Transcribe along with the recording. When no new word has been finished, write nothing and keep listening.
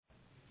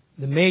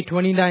The May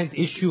 29th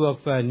issue of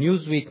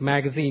Newsweek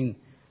magazine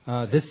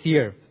this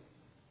year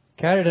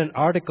carried an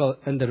article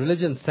in the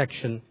religion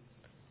section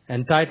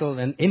entitled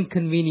An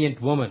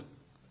Inconvenient Woman.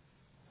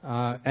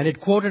 And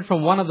it quoted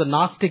from one of the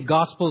Gnostic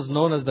Gospels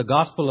known as the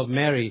Gospel of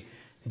Mary,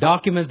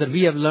 documents that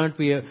we have learned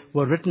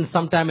were written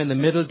sometime in the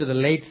middle to the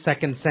late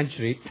 2nd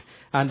century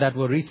and that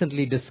were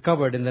recently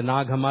discovered in the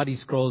Nag Hammadi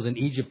scrolls in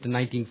Egypt in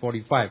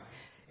 1945.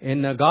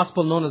 In a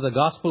gospel known as the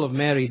Gospel of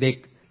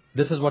Mary,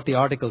 this is what the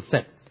article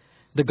said.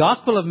 The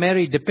Gospel of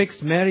Mary depicts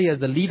Mary as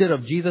the leader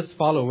of Jesus'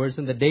 followers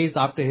in the days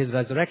after his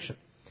resurrection.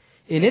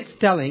 In its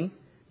telling,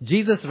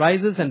 Jesus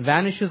rises and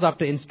vanishes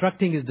after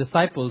instructing his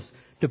disciples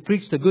to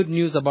preach the good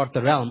news about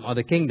the realm or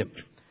the kingdom.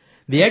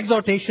 The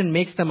exhortation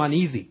makes them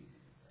uneasy.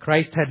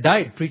 Christ had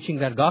died preaching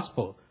that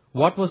gospel.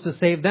 What was to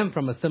save them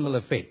from a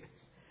similar fate?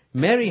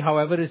 Mary,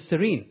 however, is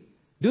serene.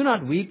 Do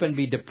not weep and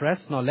be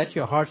depressed, nor let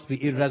your hearts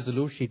be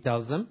irresolute, she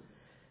tells them.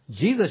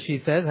 Jesus,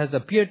 she says, has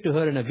appeared to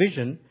her in a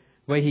vision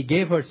where he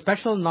gave her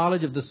special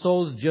knowledge of the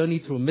soul's journey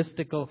through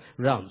mystical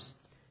realms.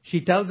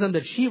 She tells them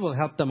that she will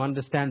help them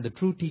understand the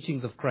true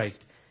teachings of Christ.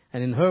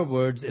 And in her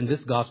words, in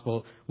this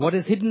gospel, what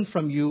is hidden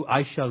from you,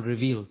 I shall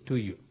reveal to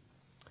you.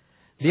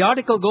 The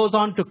article goes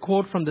on to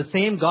quote from the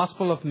same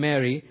Gospel of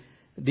Mary,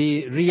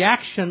 the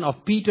reaction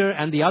of Peter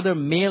and the other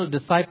male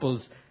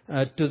disciples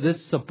to this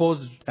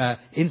supposed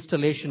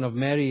installation of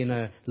Mary in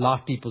a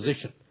lofty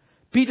position.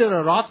 Peter,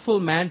 a wrathful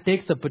man,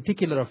 takes a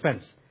particular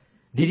offense.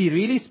 Did he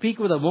really speak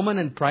with a woman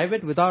in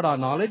private without our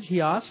knowledge, he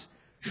asks.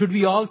 Should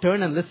we all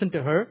turn and listen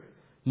to her?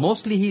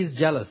 Mostly he is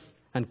jealous.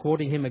 And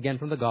quoting him again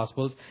from the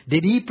Gospels,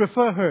 did he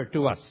prefer her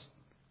to us?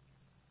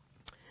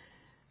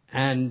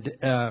 And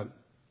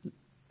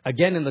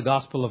again in the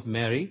Gospel of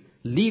Mary,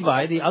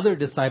 Levi, the other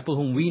disciple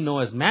whom we know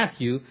as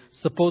Matthew,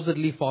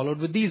 supposedly followed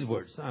with these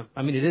words.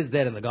 I mean, it is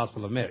there in the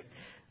Gospel of Mary.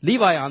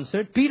 Levi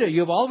answered, Peter, you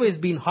have always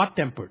been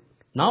hot-tempered.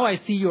 Now I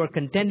see you are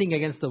contending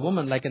against the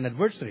woman like an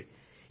adversary.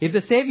 If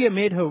the Savior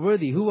made her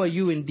worthy, who are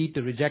you indeed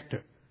to reject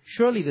her?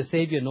 Surely the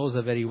Savior knows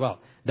her very well.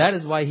 That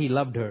is why he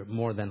loved her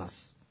more than us.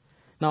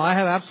 Now, I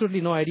have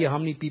absolutely no idea how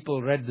many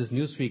people read this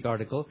Newsweek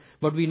article,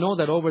 but we know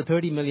that over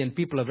 30 million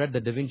people have read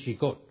the Da Vinci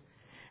Code.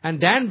 And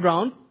Dan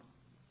Brown,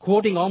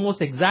 quoting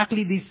almost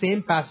exactly these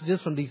same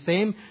passages from these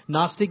same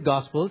Gnostic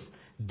Gospels,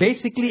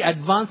 basically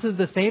advances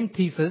the same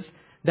thesis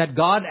that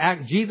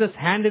Jesus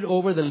handed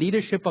over the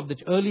leadership of the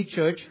early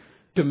church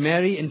to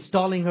Mary,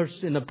 installing her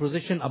in a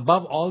position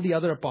above all the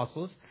other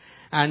apostles.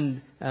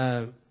 And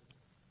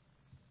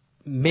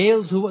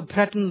males who were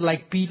threatened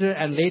like Peter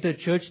and later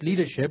church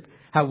leadership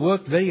have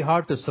worked very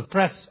hard to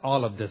suppress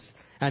all of this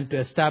and to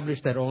establish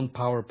their own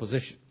power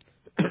position.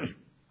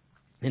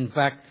 In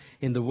fact,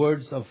 in the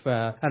words of,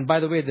 and by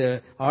the way,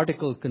 the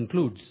article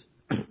concludes,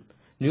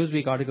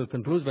 Newsweek article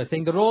concludes by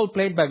saying the role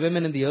played by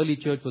women in the early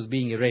church was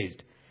being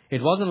erased.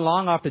 It wasn't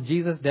long after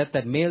Jesus' death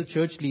that male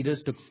church leaders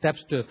took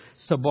steps to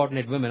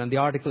subordinate women. And the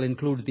article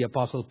includes the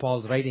Apostle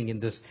Paul's writing in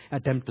this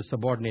attempt to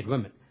subordinate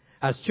women.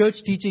 As church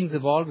teachings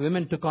evolved,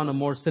 women took on a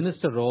more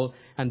sinister role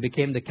and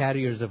became the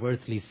carriers of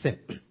earthly sin.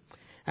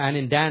 And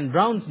in Dan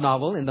Brown's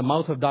novel, In the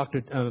Mouth of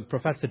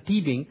Professor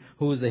Teabing,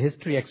 who is a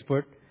history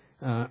expert,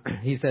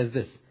 he says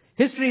this.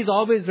 History is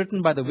always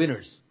written by the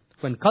winners.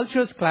 When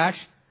cultures clash,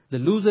 the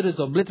loser is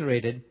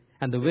obliterated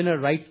and the winner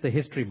writes the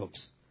history books.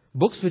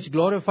 Books which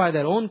glorify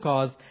their own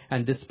cause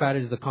and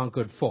disparage the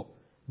conquered foe.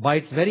 By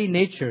its very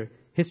nature,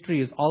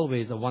 history is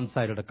always a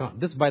one-sided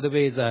account. This, by the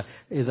way,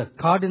 is a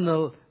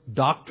cardinal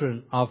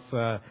doctrine of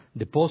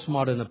the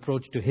postmodern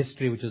approach to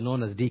history, which is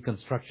known as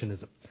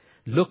deconstructionism.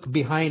 Look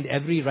behind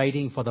every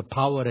writing for the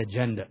power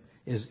agenda,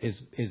 is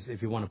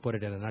if you want to put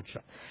it in a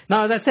nutshell.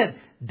 Now, as I said,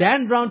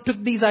 Dan Brown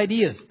took these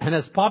ideas and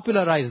has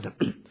popularized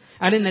them.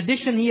 And in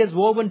addition, he has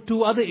woven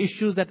two other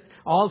issues that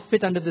all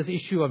fit under this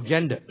issue of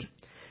gender.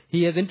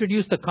 He has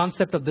introduced the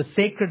concept of the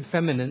sacred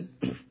feminine,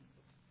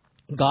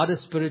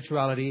 goddess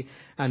spirituality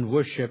and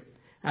worship.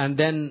 And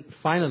then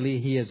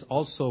finally, he has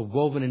also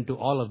woven into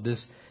all of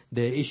this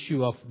the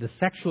issue of the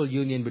sexual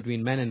union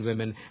between men and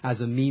women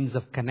as a means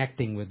of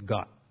connecting with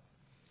God.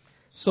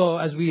 So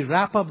as we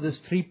wrap up this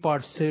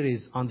 3-part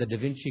series on the Da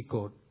Vinci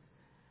Code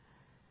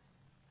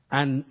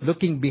and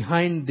looking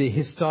behind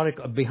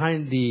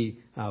the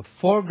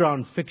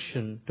foreground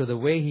fiction to the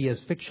way he has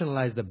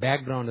fictionalized the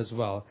background as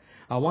well,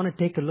 I want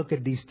to take a look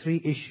at these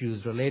 3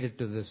 issues related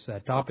to this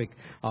topic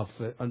of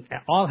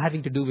all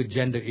having to do with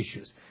gender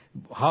issues.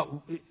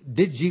 How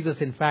did Jesus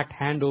in fact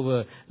hand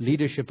over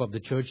leadership of the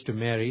church to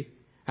Mary?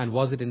 And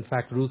was it in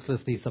fact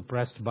ruthlessly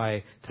suppressed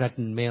by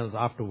threatened males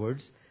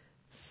afterwards?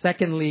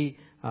 Secondly,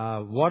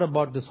 what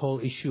about this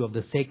whole issue of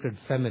the sacred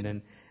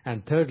feminine?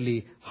 And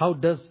thirdly,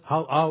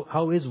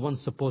 how is one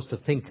supposed to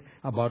think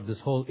about this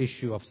whole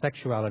issue of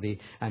sexuality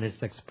and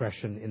its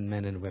expression in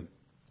men and women?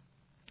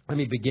 Let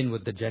me begin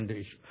with the gender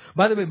issue.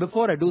 By the way,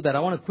 before I do that, I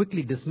want to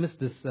quickly dismiss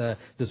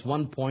this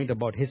one point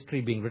about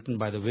history being written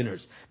by the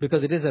winners,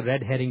 because it is a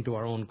red herring to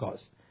our own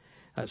cause.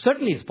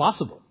 Certainly it's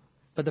possible.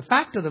 But the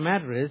fact of the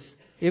matter is,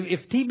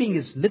 if Teabing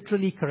is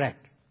literally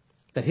correct,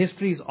 that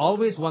history is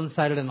always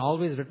one-sided and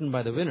always written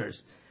by the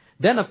winners,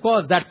 then of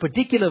course that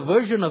particular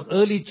version of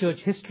early church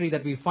history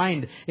that we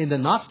find in the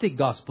Gnostic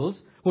Gospels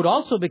would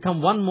also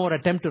become one more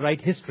attempt to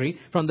write history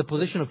from the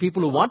position of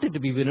people who wanted to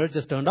be winners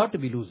just turned out to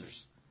be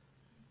losers.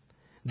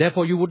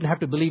 Therefore, you wouldn't have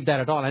to believe that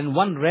at all. And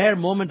one rare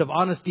moment of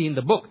honesty in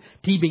the book,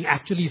 Teabing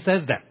actually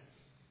says that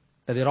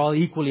they're all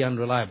equally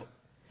unreliable.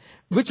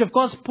 Which, of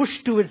course,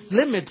 pushed to its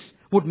limits,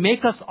 would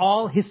make us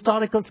all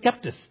historical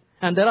skeptics.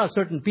 And there are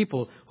certain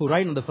people who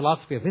write on the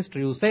philosophy of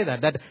history who say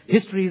that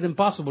history is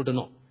impossible to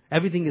know.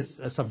 Everything is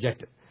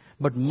subjective.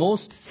 But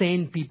most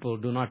sane people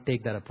do not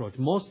take that approach.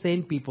 Most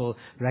sane people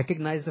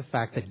recognize the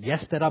fact that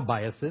yes, there are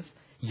biases.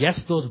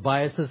 Yes, those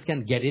biases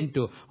can get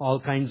into all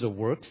kinds of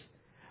works.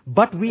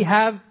 But we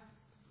have,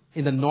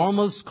 in the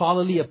normal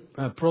scholarly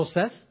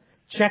process,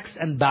 checks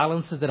and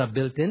balances that are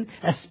built in,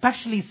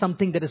 especially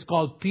something that is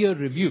called peer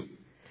review.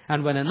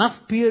 And when enough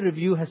peer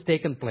review has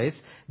taken place,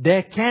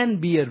 there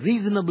can be a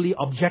reasonably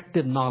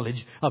objective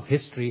knowledge of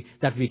history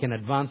that we can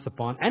advance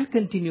upon and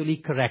continually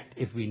correct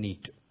if we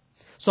need to.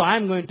 So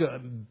I'm going to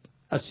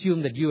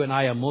assume that you and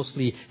I are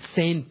mostly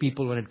sane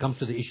people when it comes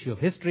to the issue of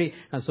history,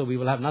 and so we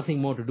will have nothing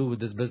more to do with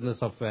this business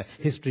of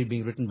history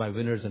being written by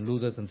winners and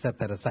losers, and set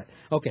that aside.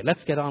 Okay,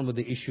 let's get on with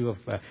the issue of,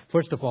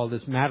 first of all,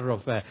 this matter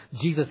of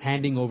Jesus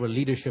handing over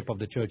leadership of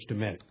the church to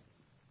Mary.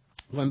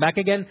 Going back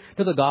again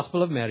to the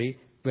Gospel of Mary,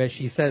 where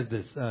she says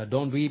this,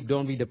 don't weep,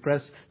 don't be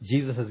depressed,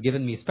 Jesus has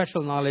given me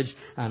special knowledge,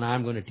 and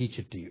I'm going to teach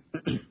it to you.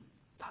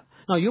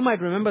 Now, you might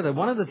remember that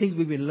one of the things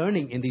we've been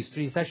learning in these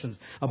 3 sessions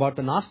about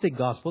the Gnostic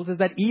Gospels is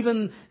that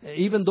even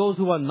those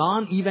who are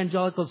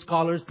non-evangelical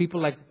scholars,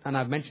 people like, and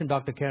I've mentioned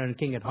Dr. Karen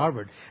King at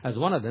Harvard as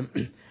one of them,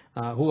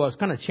 who are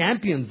kind of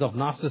champions of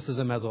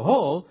Gnosticism as a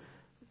whole,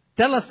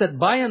 tell us that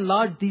by and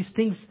large these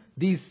things,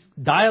 these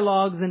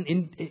dialogues and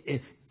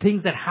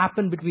things that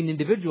happen between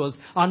individuals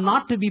are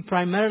not to be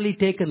primarily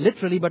taken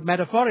literally but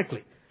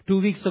metaphorically. 2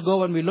 weeks ago,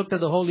 when we looked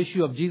at the whole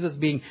issue of Jesus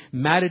being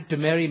married to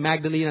Mary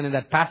Magdalene, and in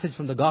that passage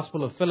from the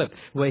Gospel of Philip,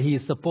 where he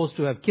is supposed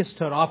to have kissed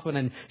her often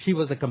and she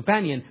was a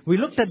companion, we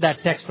looked at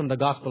that text from the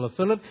Gospel of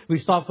Philip. We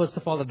saw, first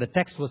of all, that the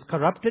text was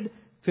corrupted.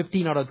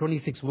 15 out of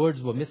 26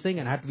 words were missing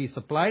and had to be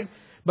supplied.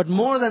 But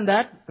more than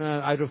that,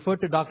 I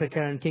referred to Dr.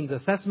 Karen King's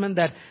assessment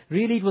that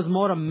really it was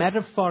more a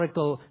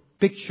metaphorical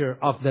picture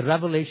of the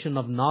revelation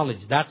of knowledge.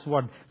 That's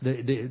what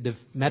the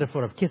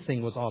metaphor of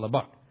kissing was all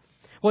about.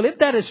 Well, if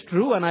that is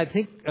true, and I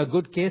think a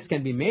good case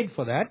can be made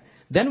for that,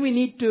 then we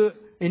need to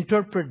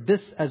interpret this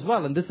as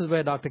well. And this is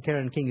where Dr.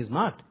 Karen King is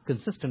not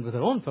consistent with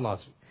her own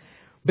philosophy.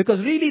 Because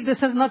really this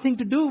has nothing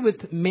to do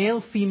with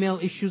male-female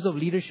issues of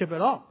leadership at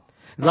all.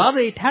 Rather,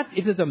 it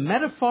is a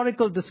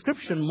metaphorical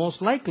description,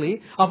 most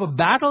likely, of a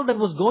battle that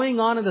was going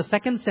on in the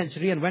 2nd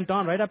century and went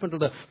on right up until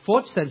the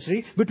 4th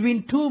century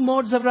between 2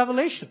 modes of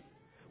revelation.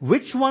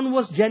 Which one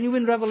was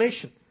genuine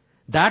revelation?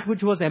 That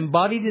which was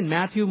embodied in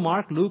Matthew,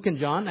 Mark, Luke, and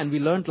John, and we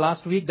learned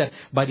last week that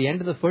by the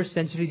end of the 1st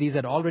century, these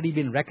had already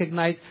been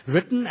recognized,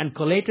 written and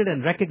collated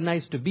and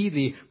recognized to be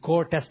the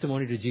core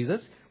testimony to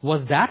Jesus.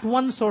 Was that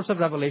one source of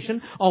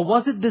revelation, or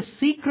was it the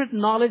secret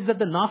knowledge that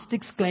the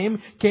Gnostics claim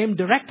came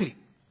directly?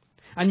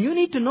 And you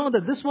need to know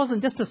that this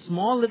wasn't just a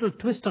small little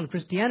twist on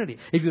Christianity.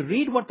 If you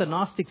read what the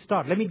Gnostics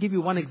taught, let me give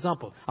you one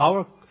example.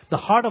 The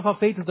heart of our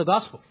faith is the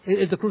gospel,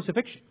 is the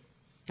crucifixion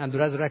and the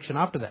resurrection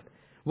after that.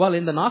 Well,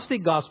 in the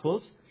Gnostic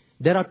Gospels,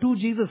 there are 2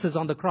 Jesuses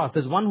on the cross.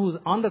 There's one who's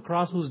on the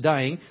cross who's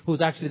dying,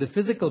 who's actually the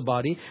physical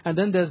body. And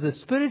then there's the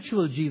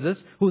spiritual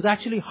Jesus who's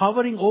actually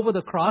hovering over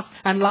the cross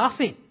and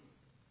laughing.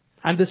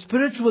 And the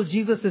spiritual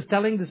Jesus is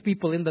telling these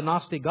people in the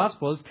Gnostic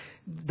Gospels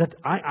that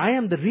I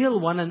am the real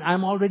one and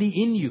I'm already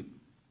in you.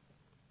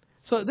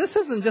 So this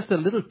isn't just a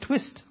little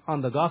twist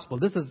on the gospel.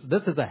 This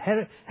is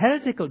a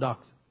heretical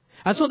doctrine.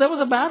 And so there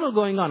was a battle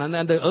going on,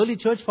 and the early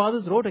church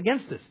fathers wrote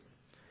against this.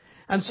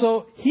 And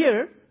so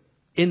here,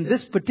 in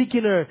this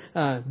particular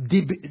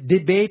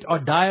debate or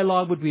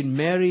dialogue between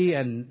Mary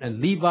and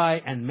Levi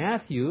and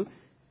Matthew,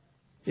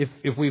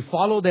 if we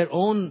follow their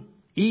own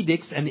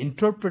edicts and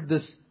interpret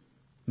this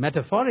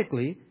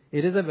metaphorically,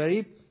 it is a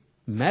very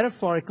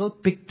metaphorical,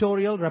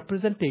 pictorial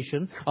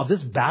representation of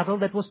this battle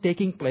that was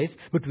taking place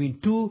between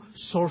 2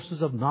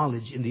 sources of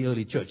knowledge in the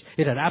early church.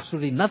 It had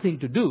absolutely nothing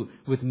to do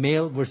with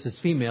male versus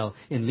female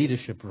in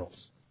leadership roles.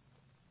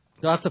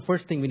 So that's the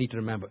first thing we need to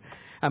remember.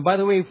 And by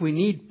the way, if we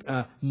need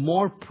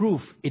more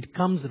proof, it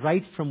comes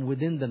right from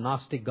within the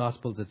Gnostic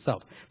Gospels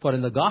itself. For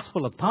in the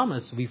Gospel of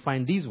Thomas, we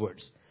find these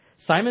words.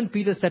 Simon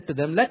Peter said to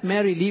them, "Let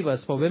Mary leave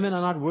us, for women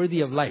are not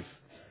worthy of life."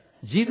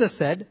 Jesus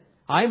said,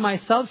 "I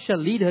myself shall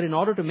lead her in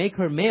order to make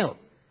her male,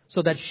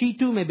 so that she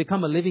too may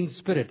become a living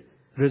spirit,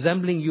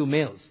 resembling you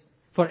males.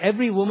 For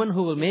every woman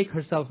who will make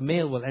herself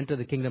male will enter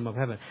the kingdom of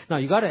heaven." Now,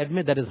 you got to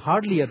admit that is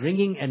hardly a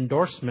ringing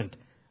endorsement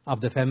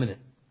of the feminine.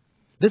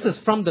 This is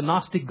from the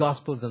Gnostic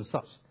Gospels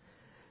themselves.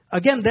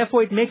 Again,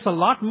 therefore, it makes a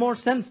lot more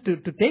sense to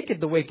take it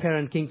the way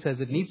Karen King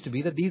says it needs to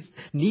be, that these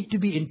need to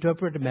be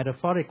interpreted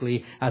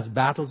metaphorically as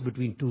battles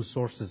between 2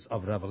 sources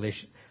of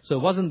revelation. So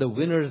it wasn't the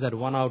winners that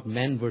won out,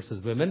 men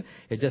versus women.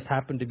 It just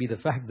happened to be the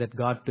fact that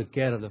God took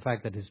care of the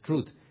fact that His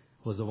truth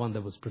was the one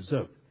that was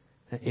preserved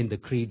in the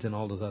creeds and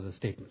all those other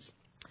statements.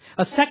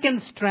 A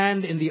second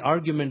strand in the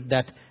argument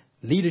that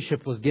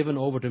leadership was given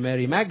over to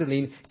Mary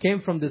Magdalene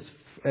came from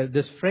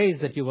this phrase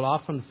that you will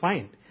often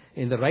find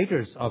in the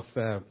writers of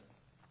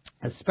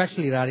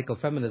especially radical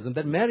feminism,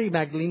 that Mary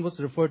Magdalene was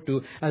referred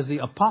to as the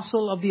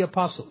apostle of the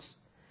apostles.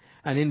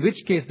 And in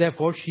which case,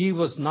 therefore, she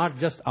was not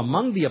just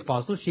among the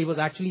apostles, she was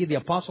actually the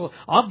apostle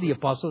of the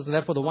apostles, and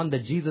therefore the one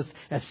that Jesus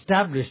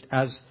established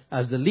as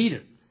the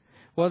leader.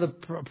 Well, the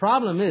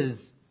problem is,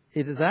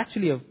 it is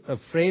actually a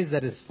phrase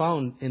that is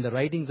found in the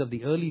writings of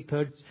the early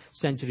 3rd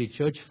century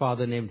church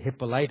father named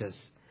Hippolytus.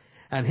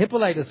 And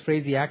Hippolytus'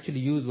 phrase he actually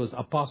used was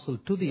apostle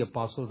to the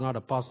apostles, not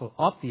apostle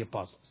of the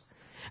apostles.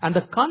 And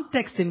the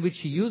context in which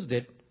he used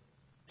it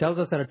tells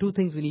us there are two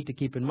things we need to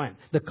keep in mind.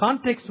 The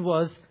context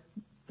was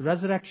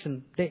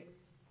Resurrection Day.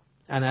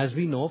 And as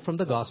we know from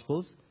the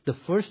Gospels, the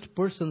first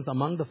persons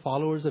among the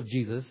followers of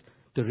Jesus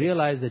to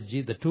realize that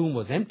the tomb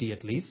was empty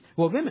at least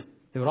were women.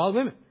 They were all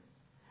women.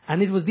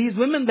 And it was these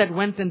women that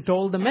went and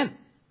told the men.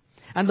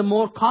 And the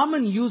more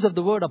common use of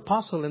the word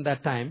apostle in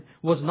that time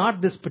was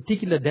not this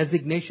particular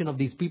designation of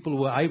these people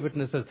who were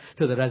eyewitnesses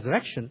to the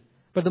resurrection,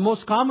 but the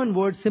most common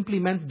word simply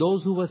meant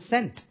those who were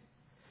sent.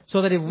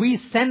 So that if we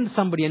send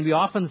somebody, and we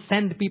often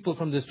send people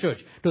from this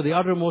church to the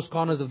uttermost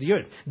corners of the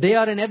earth, they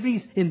are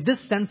in this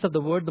sense of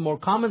the word, the more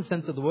common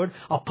sense of the word,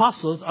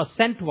 apostles are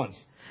sent ones.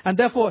 And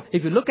therefore,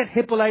 if you look at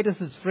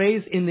Hippolytus'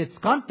 phrase in its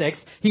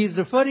context, he is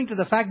referring to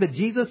the fact that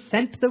Jesus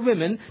sent the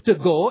women to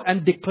go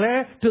and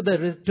declare to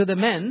the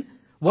men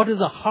what is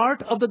the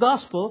heart of the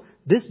gospel.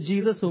 This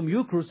Jesus whom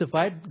you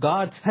crucified,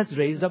 God has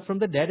raised up from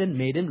the dead and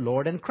made him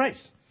Lord and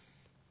Christ.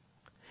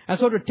 And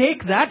so to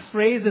take that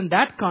phrase in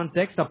that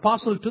context,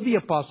 apostle to the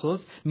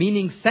apostles,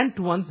 meaning sent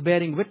ones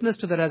bearing witness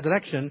to the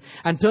resurrection,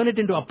 and turn it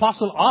into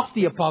apostle of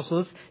the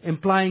apostles,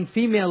 implying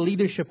female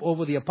leadership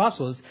over the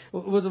apostles,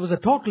 was a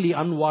totally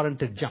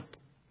unwarranted jump.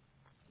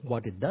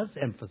 What it does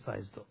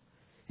emphasize, though,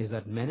 is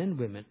that men and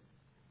women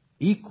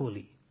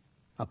equally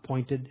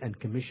appointed and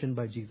commissioned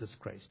by Jesus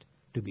Christ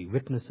to be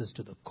witnesses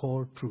to the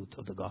core truth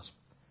of the gospel.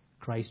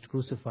 Christ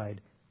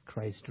crucified,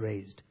 Christ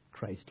raised,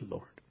 Christ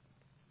Lord.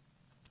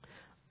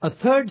 A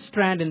third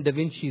strand in Da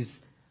Vinci's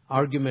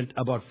argument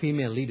about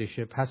female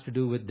leadership has to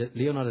do with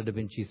Leonardo da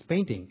Vinci's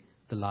painting,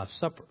 The Last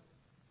Supper.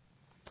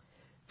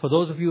 For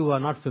those of you who are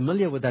not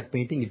familiar with that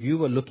painting, if you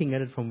were looking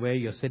at it from where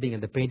you're sitting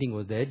and the painting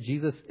was there,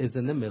 Jesus is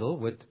in the middle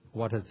with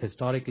what has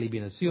historically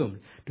been assumed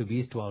to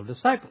be his 12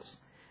 disciples.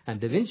 And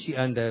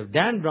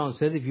Dan Brown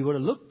says if you were to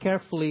look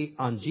carefully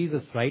on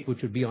Jesus' right,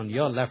 which would be on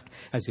your left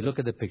as you look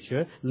at the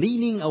picture,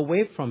 leaning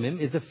away from him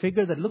is a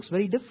figure that looks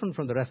very different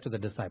from the rest of the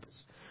disciples.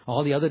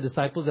 All the other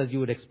disciples, as you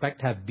would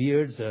expect, have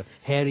beards,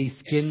 hairy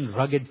skin,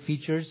 rugged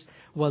features.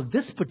 Well,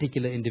 this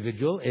particular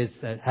individual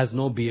has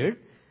no beard,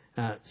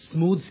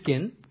 smooth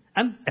skin,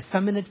 and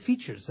effeminate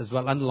features as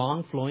well, and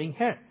long flowing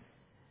hair.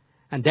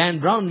 And Dan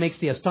Brown makes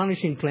the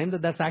astonishing claim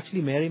that that's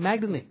actually Mary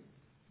Magdalene,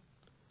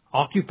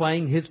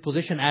 occupying his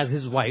position as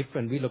his wife,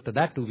 and we looked at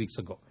that 2 weeks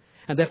ago.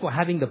 And therefore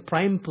having the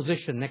prime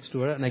position next to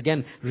her, and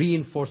again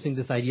reinforcing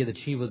this idea that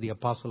she was the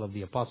apostle of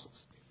the apostles.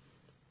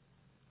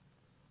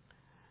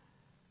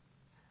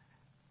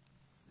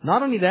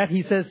 Not only that,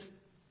 he says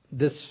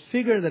this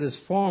figure that is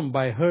formed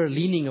by her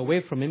leaning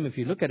away from him, if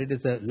you look at it,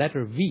 is a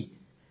letter V.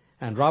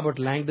 And Robert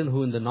Langdon,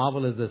 who in the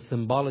novel is a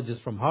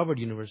symbologist from Harvard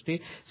University,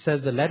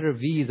 says the letter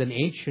V is an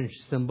ancient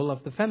symbol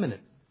of the feminine.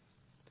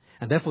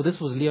 And therefore this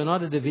was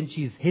Leonardo da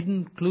Vinci's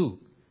hidden clue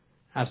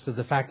as to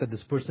the fact that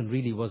this person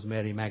really was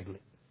Mary Magdalene.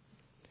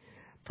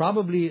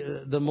 Probably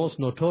the most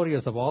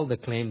notorious of all the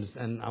claims,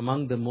 and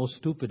among the most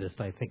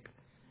stupidest, I think.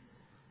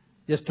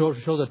 Just to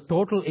show the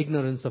total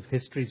ignorance of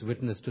history's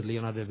witness to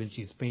Leonardo da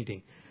Vinci's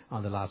painting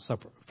on the Last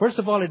Supper. First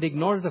of all, it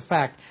ignores the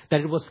fact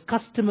that it was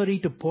customary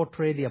to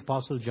portray the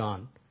Apostle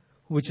John,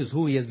 which is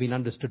who he has been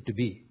understood to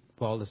be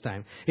for all this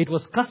time. It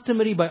was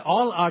customary by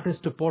all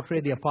artists to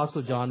portray the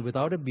Apostle John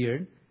without a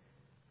beard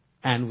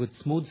and with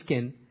smooth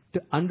skin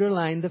to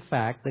underline the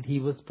fact that he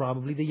was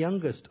probably the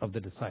youngest of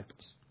the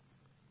disciples.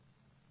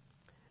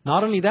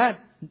 Not only that,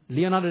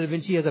 Leonardo da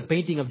Vinci has a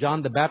painting of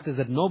John the Baptist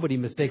that nobody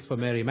mistakes for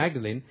Mary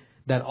Magdalene,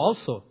 that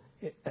also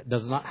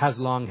has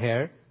long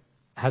hair,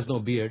 has no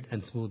beard,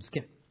 and smooth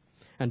skin.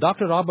 And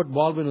Dr. Robert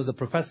Baldwin, who is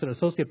a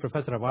associate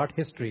professor of art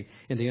history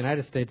in the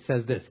United States,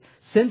 says this: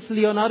 since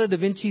Leonardo da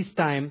Vinci's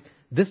time,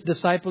 this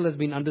disciple has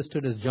been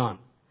understood as John.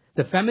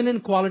 The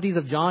feminine qualities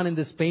of John in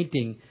this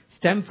painting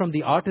stem from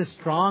the artist's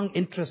strong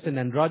interest in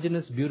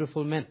androgynous,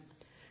 beautiful men.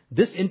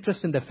 This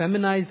interest in the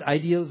feminized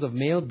ideals of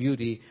male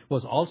beauty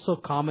was also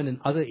common in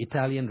other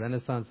Italian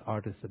Renaissance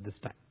artists at this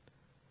time.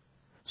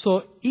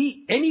 So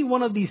any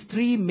one of these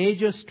three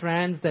major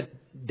strands that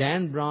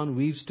Dan Brown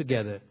weaves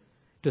together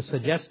to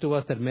suggest to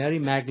us that Mary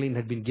Magdalene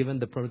had been given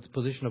the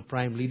position of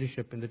prime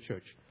leadership in the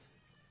church,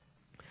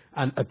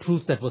 and a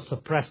truth that was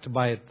suppressed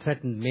by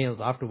threatened males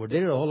afterward.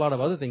 There are a whole lot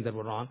of other things that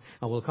were wrong,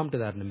 and we'll come to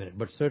that in a minute.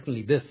 But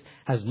certainly this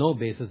has no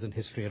basis in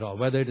history at all,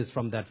 whether it is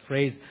from that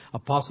phrase,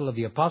 apostle of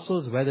the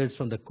apostles, whether it's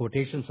from the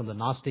quotations from the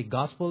Gnostic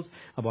Gospels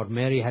about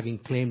Mary having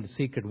claimed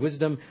secret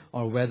wisdom,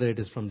 or whether it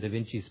is from Da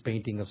Vinci's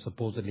painting of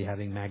supposedly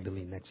having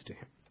Magdalene next to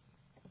him.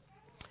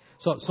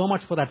 So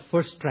much for that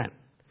first strand.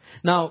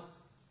 Now,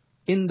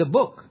 in the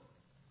book,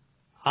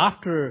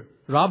 after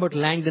Robert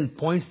Langdon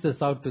points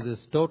this out to this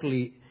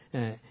totally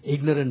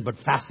ignorant but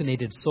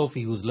fascinated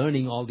Sophie who's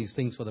learning all these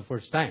things for the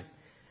first time,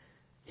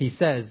 he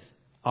says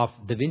of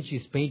Da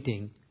Vinci's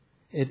painting,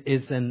 it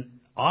is an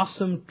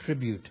awesome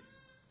tribute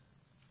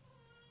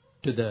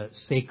to the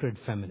sacred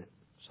feminine.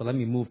 So let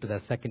me move to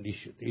that second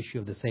issue, the issue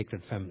of the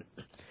sacred feminine.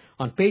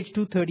 On page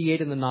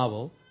 238 in the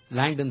novel,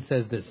 Langdon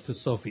says this to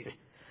Sophie.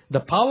 The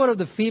power of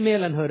the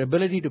female and her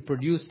ability to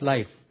produce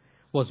life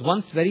was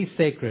once very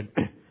sacred,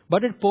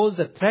 but it posed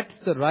a threat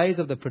to the rise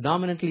of the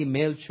predominantly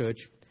male church,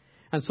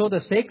 and so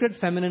the sacred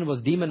feminine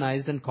was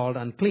demonized and called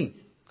unclean.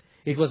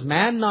 It was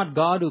man, not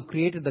God, who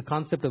created the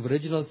concept of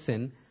original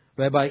sin,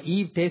 whereby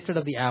Eve tasted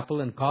of the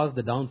apple and caused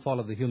the downfall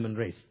of the human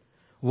race.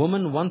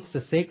 Woman, once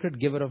the sacred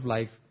giver of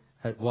life,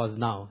 was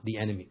now the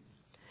enemy.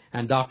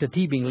 And Dr.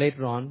 Teabing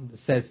later on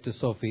says to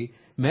Sophie,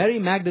 Mary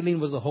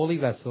Magdalene was a holy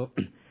vessel.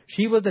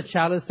 She was the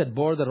chalice that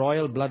bore the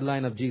royal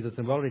bloodline of Jesus,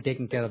 and we've already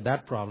taken care of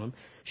that problem.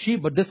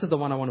 But this is the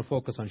one I want to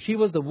focus on. She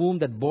was the womb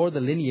that bore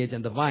the lineage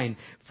and the vine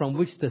from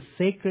which the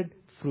sacred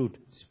fruit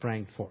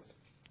sprang forth.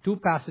 Two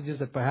passages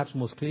that perhaps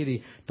most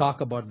clearly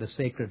talk about the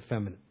sacred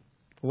feminine.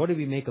 What do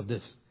we make of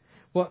this?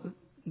 Well,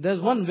 there's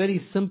one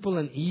very simple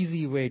and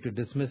easy way to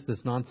dismiss this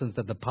nonsense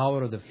that the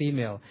power of the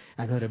female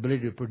and her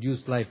ability to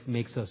produce life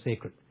makes her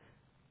sacred.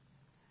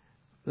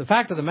 The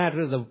fact of the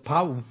matter is the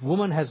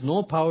woman has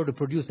no power to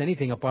produce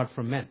anything apart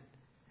from men.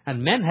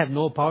 And men have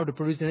no power to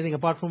produce anything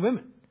apart from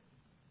women.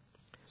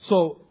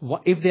 So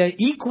if they are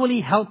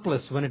equally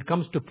helpless when it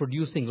comes to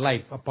producing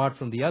life apart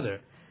from the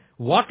other,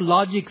 what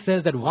logic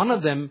says that one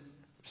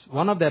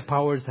of their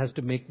powers has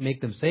to make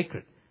them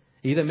sacred?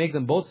 Either make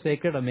them both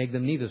sacred or make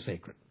them neither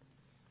sacred.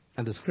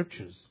 And the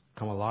scriptures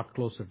come a lot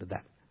closer to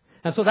that.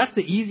 And so that's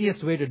the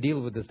easiest way to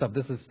deal with this stuff.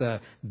 This is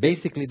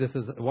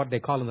what they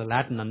call in the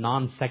Latin a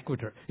non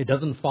sequitur. It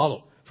doesn't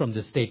follow from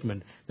this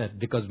statement that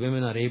because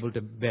women are able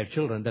to bear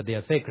children that they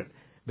are sacred.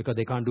 Because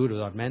they can't do it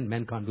without men,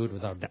 men can't do it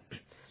without them.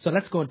 So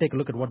let's go and take a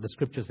look at what the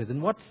scripture says.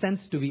 In what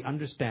sense do we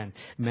understand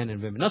men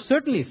and women? Now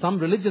certainly some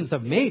religions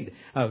have made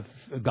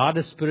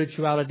goddess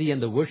spirituality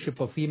and the worship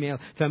of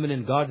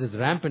feminine gods is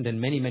rampant in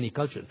many, many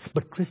cultures.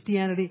 But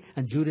Christianity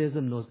and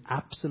Judaism knows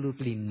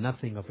absolutely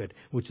nothing of it,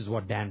 which is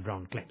what Dan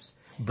Brown claims.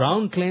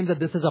 Brown claims that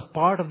this is a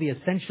part of the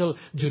essential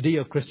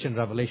Judeo-Christian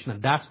revelation,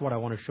 and that's what I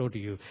want to show to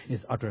you is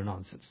utter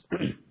nonsense.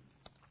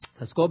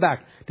 Let's go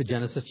back to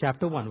Genesis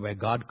chapter 1, where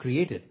God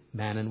created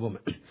man and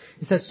woman.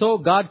 It says, so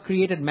God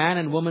created man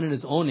and woman in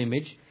his own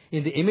image.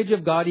 In the image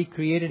of God he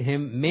created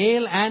him,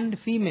 male and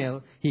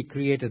female he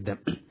created them.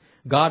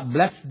 God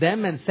blessed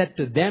them and said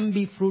to them,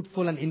 be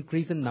fruitful and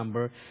increase in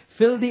number,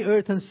 fill the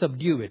earth and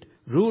subdue it,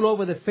 rule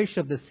over the fish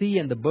of the sea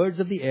and the birds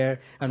of the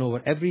air, and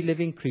over every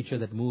living creature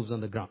that moves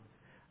on the ground.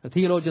 The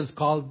theologians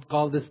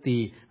call this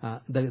the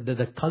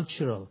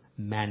cultural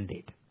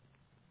mandate.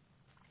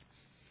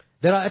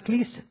 There are at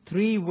least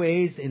three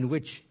ways in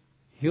which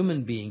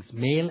human beings,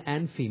 male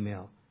and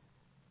female,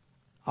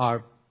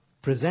 are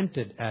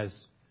presented as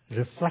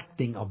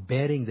reflecting or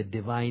bearing the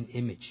divine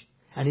image.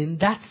 And in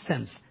that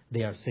sense,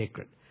 they are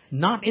sacred.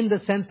 Not in the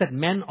sense that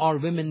men or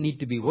women need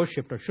to be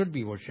worshipped or should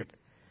be worshipped,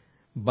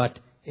 but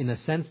in a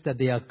sense that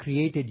they are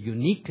created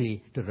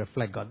uniquely to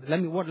reflect God. Let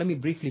me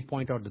briefly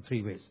point out the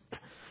three ways.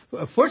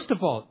 First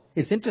of all,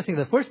 it's interesting.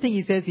 The first thing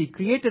he says, he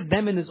created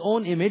them in his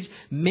own image,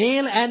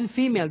 male and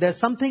female. There's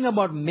something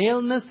about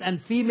maleness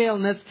and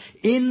femaleness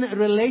in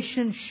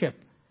relationship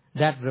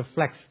that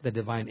reflects the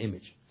divine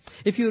image.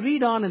 If you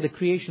read on in the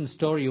creation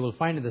story, you will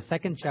find in the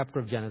second chapter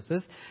of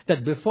Genesis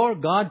that before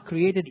God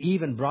created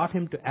Eve and brought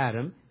him to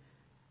Adam,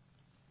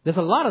 there's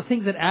a lot of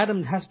things that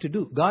Adam has to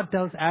do. God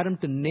tells Adam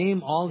to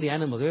name all the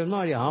animals. We have no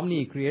idea how many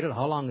he created,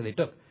 how long they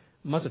took. It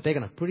must have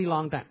taken a pretty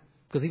long time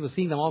because he was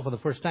seeing them all for the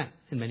first time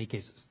in many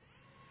cases.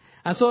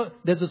 And so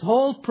there's this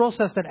whole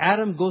process that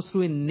Adam goes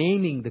through in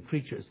naming the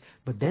creatures.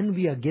 But then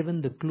we are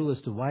given the clue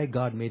as to why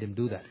God made him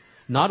do that.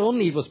 Not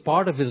only it was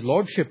part of his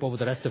lordship over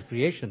the rest of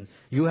creation,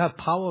 you have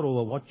power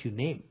over what you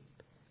name.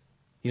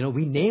 You know,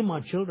 we name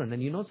our children,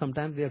 and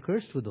sometimes they are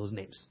cursed with those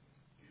names.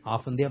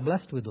 Often they are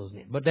blessed with those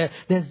names. But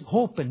there's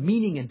hope and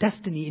meaning and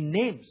destiny in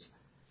names.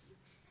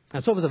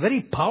 And so it was a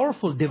very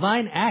powerful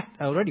divine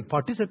act, already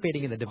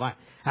participating in the divine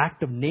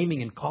act of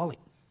naming and calling.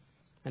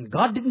 And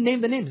God didn't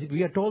name the names.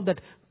 We are told that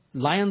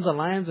lions are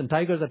lions and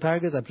tigers are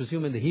tigers, I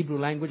presume in the Hebrew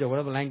language or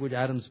whatever language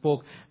Adam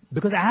spoke,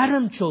 because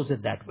Adam chose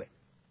it that way.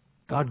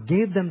 God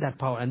gave them that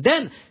power. And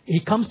then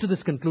he comes to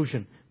this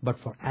conclusion, but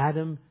for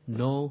Adam,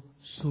 no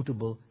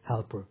suitable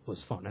helper was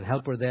found. And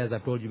helper there, as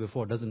I've told you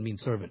before, doesn't mean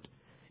servant.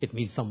 It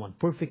means someone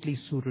perfectly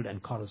suited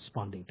and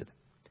corresponding to them.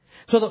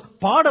 So the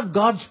part of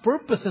God's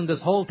purpose in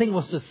this whole thing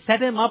was to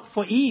set him up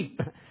for Eve.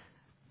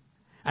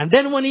 And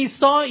then when he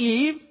saw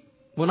Eve,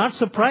 we're not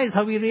surprised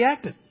how he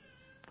reacted.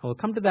 I will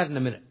come to that in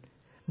a minute.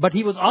 But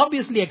he was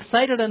obviously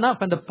excited enough,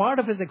 and the part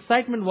of his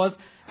excitement was,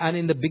 and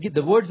in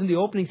the words in the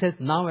opening says,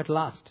 now at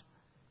last,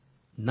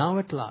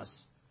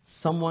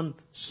 someone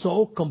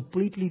so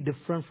completely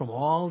different from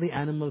all the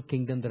animal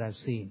kingdom that I've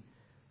seen,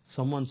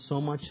 someone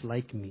so much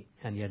like me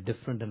and yet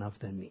different enough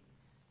than me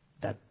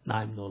that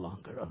I'm no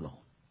longer alone.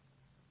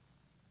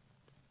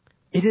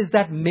 It is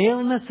that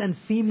maleness and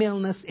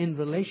femaleness in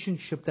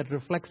relationship that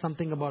reflects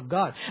something about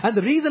God. And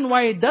the reason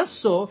why it does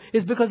so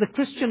is because the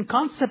Christian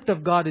concept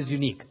of God is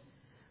unique.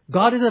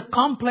 God is a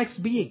complex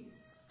being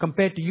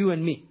compared to you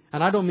and me.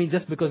 And I don't mean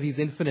just because He's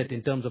infinite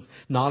in terms of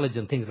knowledge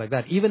and things like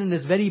that. Even in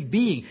His very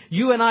being,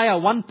 you and I are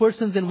one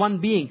persons in one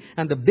being.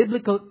 And the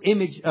biblical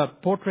image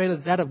portrayal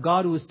is that of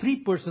God who is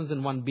three persons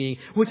in one being,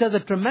 which has a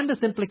tremendous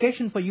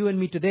implication for you and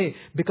me today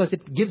because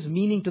it gives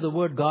meaning to the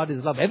word God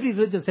is love. Every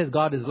religion says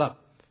God is love.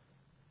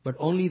 But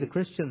only the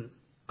Christian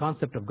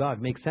concept of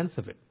God makes sense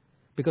of it.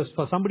 Because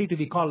for somebody to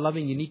be called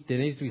loving, there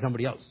needs to be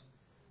somebody else.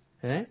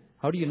 Eh?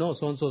 How do you know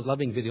so-and-so is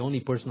loving if you're the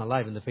only person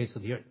alive in the face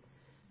of the earth?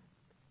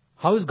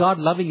 How is God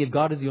loving if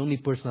God is the only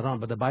person around?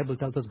 But the Bible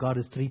tells us God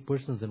is three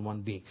persons in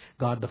one being.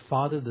 God the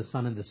Father, the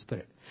Son, and the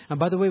Spirit. And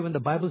by the way, when the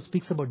Bible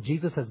speaks about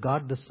Jesus as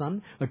God the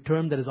Son, a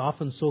term that is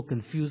often so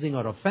confusing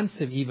or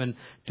offensive even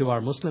to our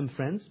Muslim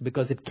friends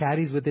because it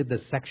carries with it the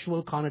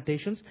sexual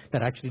connotations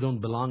that actually don't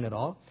belong at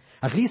all.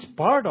 At least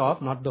part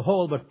of, not the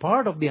whole, but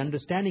part of the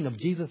understanding of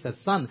Jesus as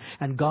Son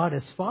and God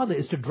as Father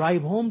is to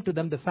drive home to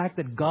them the fact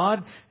that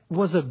God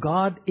was a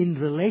God in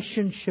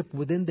relationship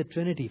within the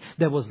Trinity.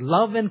 There was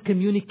love and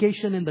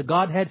communication in the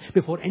Godhead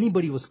before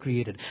anybody was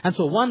created. And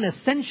so one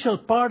essential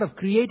part of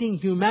creating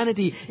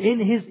humanity in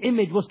His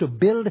image was to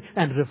build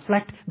and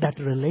reflect that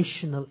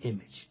relational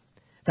image.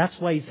 That's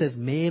why He says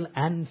male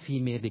and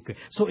female.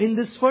 So in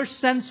this first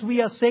sense,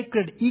 we are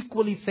sacred,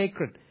 equally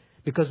sacred.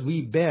 Because we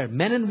bear,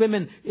 men and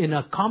women, in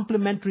a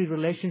complementary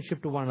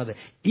relationship to one another.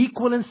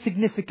 Equal in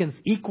significance,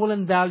 equal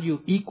in value,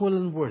 equal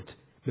in worth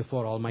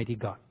before Almighty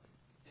God.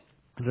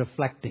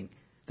 Reflecting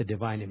the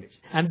divine image.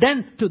 And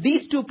then to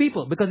these two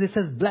people, because it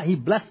says He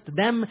blessed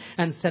them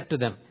and said to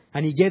them.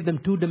 And He gave them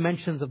two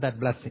dimensions of that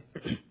blessing.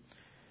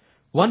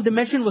 One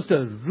dimension was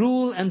to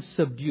rule and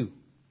subdue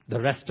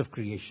the rest of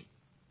creation.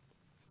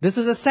 This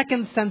is a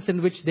second sense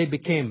in which they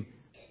became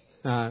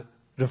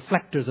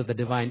reflectors of the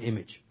divine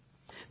image.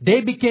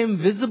 They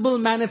became visible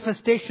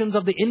manifestations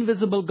of the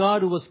invisible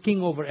God who was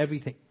king over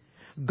everything.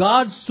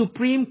 God's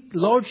supreme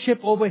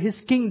lordship over His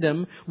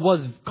kingdom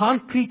was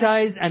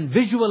concretized and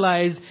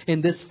visualized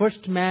in this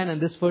first man and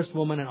this first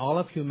woman and all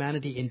of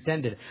humanity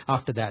intended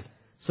after that.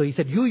 So He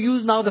said, you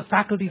use now the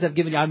faculties I've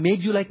given you. I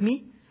made you like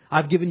me.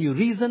 I've given you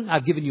reason.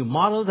 I've given you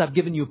morals. I've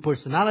given you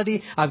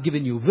personality. I've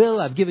given you will.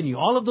 I've given you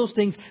all of those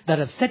things that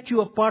have set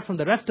you apart from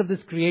the rest of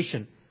this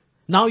creation.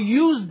 Now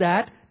use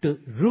that to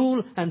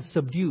rule and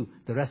subdue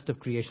the rest of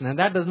creation. And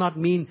that does not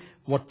mean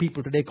what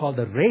people today call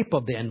the rape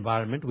of the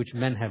environment, which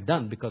men have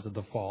done because of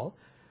the fall.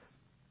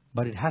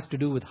 But it has to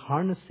do with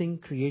harnessing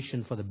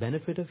creation for the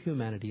benefit of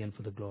humanity and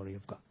for the glory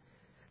of God.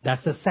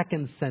 That's the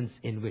second sense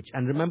in which.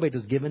 And remember, it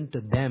was given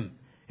to them.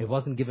 It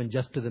wasn't given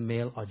just to the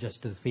male or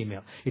just to the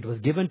female. It was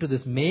given to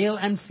this male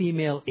and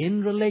female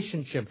in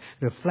relationship,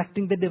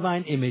 reflecting the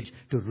divine image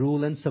to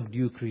rule and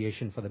subdue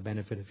creation for the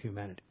benefit of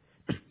humanity.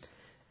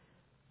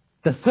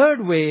 The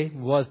third way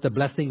was the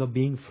blessing of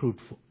being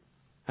fruitful.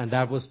 And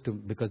that was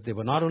because they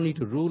were not only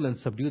to rule and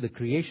subdue the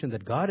creation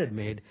that God had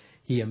made,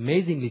 He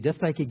amazingly,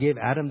 just like He gave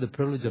Adam the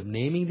privilege of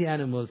naming the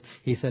animals,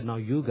 He said, now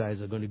you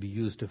guys are going to be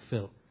used to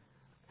fill.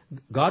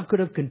 God could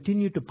have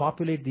continued to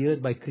populate the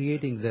earth by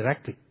creating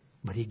directly.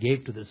 But He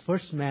gave to this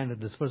first man and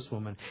this first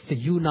woman. He said,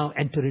 you now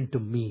enter into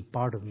me,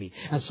 part of me.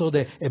 And so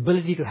the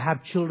ability to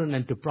have children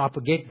and to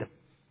propagate them,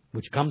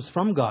 which comes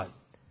from God,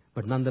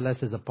 but nonetheless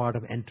is a part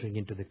of entering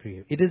into the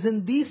creation. It is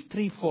in these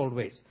threefold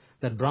ways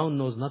that Brown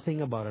knows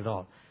nothing about at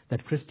all,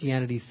 that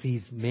Christianity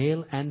sees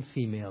male and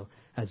female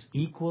as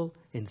equal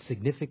in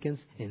significance,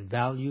 in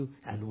value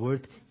and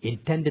worth,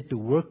 intended to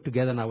work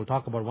together. And I will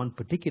talk about one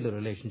particular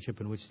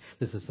relationship in which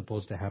this is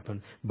supposed to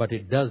happen. But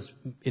it does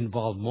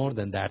involve more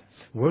than that.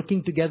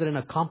 Working together in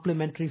a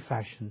complementary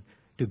fashion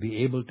to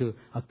be able to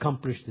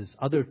accomplish this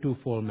other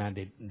twofold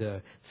mandate.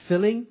 The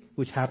filling,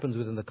 which happens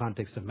within the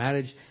context of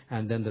marriage,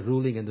 and then the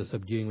ruling and the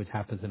subduing, which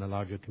happens in a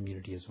larger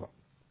community as well.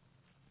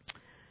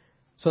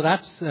 So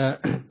that's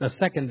the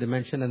second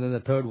dimension. And then the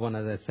third one,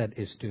 as I said,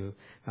 is to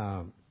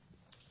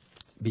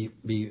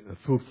be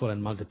fruitful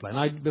and multiply.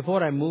 Now,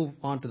 before I move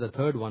on to the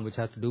third one, which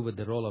has to do with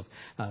the role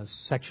of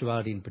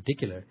sexuality in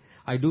particular,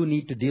 I do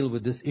need to deal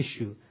with this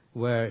issue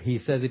where He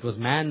says it was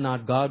man,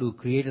 not God, who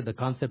created the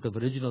concept of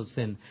original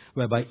sin,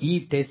 whereby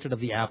Eve tasted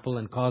of the apple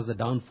and caused the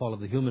downfall of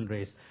the human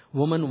race.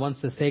 Woman, once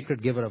the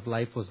sacred giver of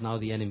life, was now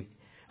the enemy.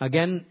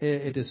 Again,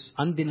 it is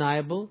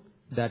undeniable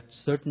that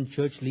certain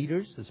church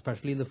leaders,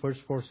 especially in the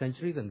first 4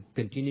 centuries and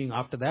continuing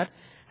after that,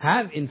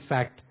 have in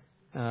fact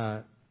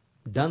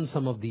done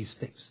some of these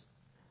things.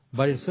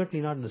 But it's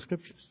certainly not in the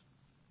Scriptures.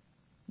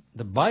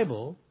 The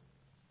Bible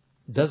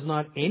does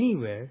not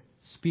anywhere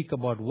speak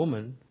about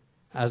woman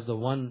as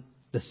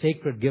the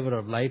sacred giver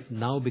of life,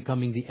 now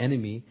becoming the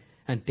enemy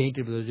and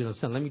tainted with original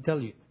sin. Let me tell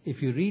you,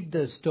 if you read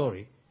the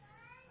story,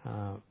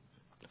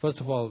 first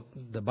of all,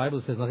 the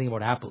Bible says nothing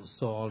about apples.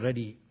 So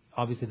already,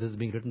 obviously, this is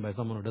being written by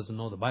someone who doesn't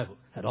know the Bible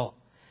at all.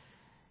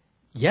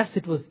 Yes,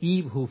 it was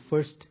Eve who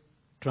first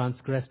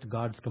transgressed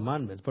God's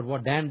commandments. But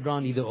what Dan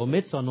Brown either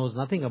omits or knows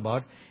nothing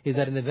about is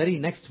that in the very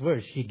next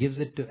verse, she gives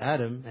it to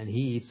Adam and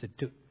he eats it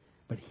too.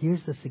 But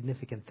here's the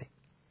significant thing.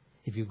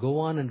 If you go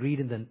on and read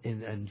in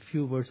a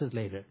few verses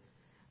later,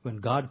 when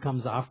God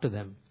comes after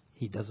them,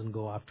 he doesn't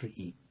go after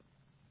Eve.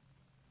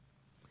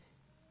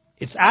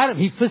 It's Adam.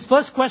 His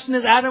first question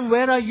is, Adam,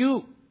 where are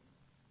you?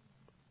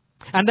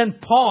 And then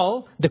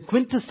Paul, the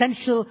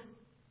quintessential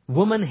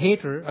woman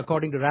hater,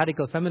 according to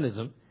radical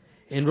feminism,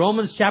 in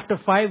Romans chapter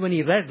 5, when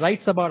he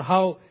writes about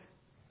how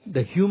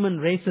the human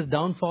race's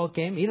downfall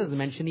came, he doesn't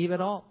mention Eve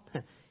at all.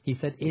 He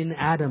said, in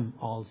Adam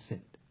all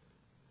sinned.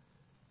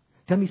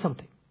 Tell me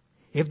something.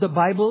 If the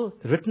Bible,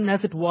 written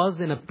as it was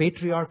in a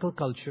patriarchal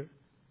culture,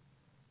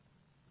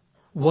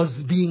 was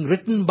being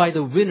written by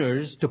the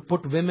winners to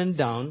put women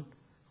down,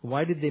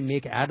 why did they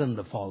make Adam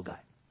the fall guy?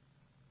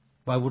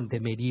 Why wouldn't they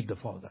make Eve the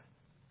fall guy?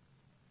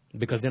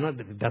 Because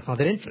that's not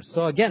their interest.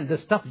 So again,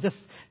 this stuff just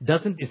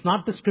it's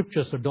not the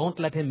scripture, so don't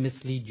let him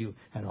mislead you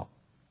at all.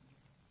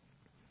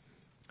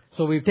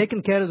 So we've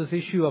taken care of this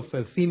issue of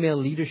female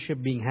leadership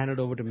being handed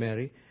over to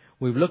Mary.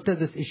 We've looked at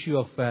this issue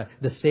of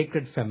the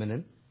sacred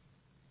feminine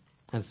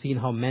and seen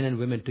how men and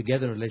women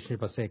together in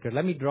relationship are sacred.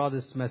 Let me draw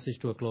this message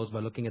to a close by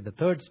looking at the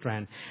third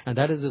strand, and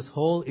that is this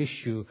whole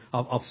issue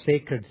of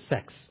sacred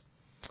sex.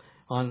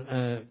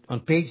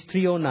 On page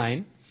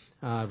 309,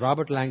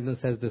 Robert Langdon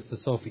says this to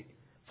Sophie.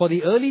 For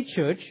the early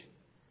church,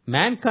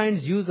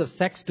 mankind's use of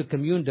sex to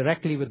commune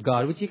directly with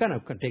God, which he kind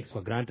of takes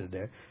for granted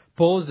there,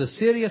 posed a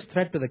serious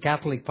threat to the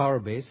Catholic power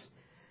base.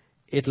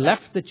 It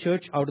left the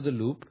church out of the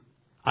loop,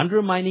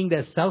 undermining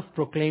their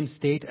self-proclaimed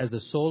state as the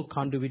sole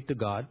conduit to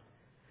God.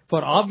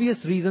 For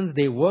obvious reasons,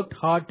 they worked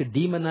hard to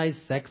demonize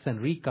sex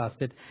and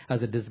recast it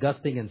as a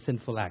disgusting and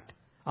sinful act.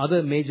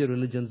 Other major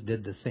religions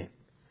did the same.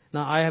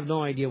 Now, I have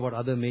no idea what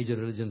other major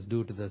religions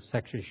do to the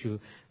sex issue,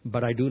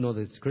 but I do know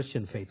the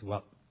Christian faith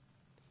well.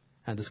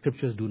 And the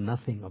scriptures do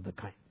nothing of the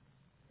kind.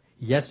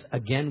 Yes,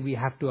 again, we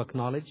have to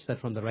acknowledge that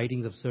from the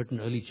writings of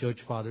certain early church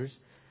fathers,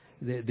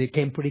 they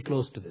came pretty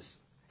close to this.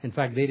 In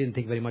fact, they didn't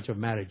think very much of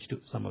marriage too,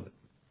 some of it.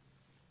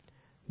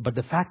 But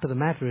the fact of the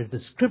matter is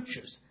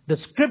the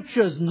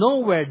scriptures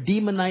nowhere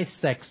demonize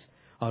sex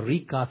or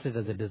recast it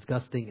as a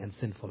disgusting and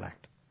sinful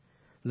act.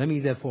 Let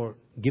me therefore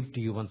give to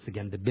you once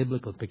again the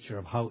biblical picture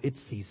of how it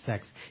sees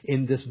sex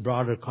in this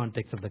broader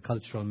context of the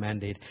cultural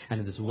mandate and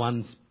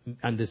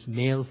in this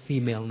male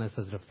femaleness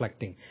as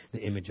reflecting the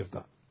image of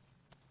God.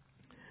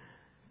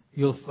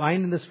 You'll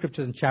find in the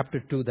scriptures in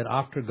chapter 2 that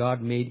after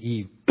God made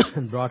Eve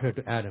and brought her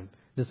to Adam,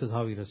 this is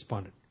how he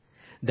responded.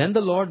 Then the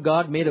Lord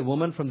God made a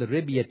woman from the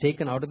rib he had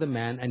taken out of the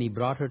man, and he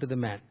brought her to the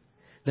man.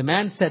 The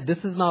man said, this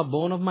is now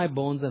bone of my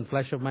bones and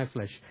flesh of my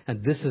flesh,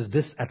 and this is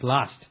this at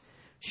last.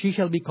 She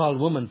shall be called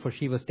woman, for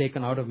she was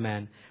taken out of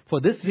man.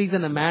 For this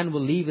reason a man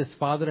will leave his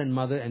father and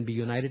mother and be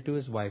united to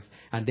his wife,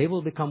 and they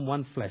will become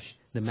one flesh.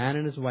 The man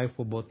and his wife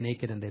were both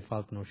naked, and they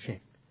felt no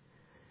shame.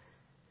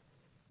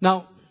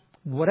 Now,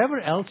 whatever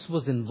else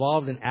was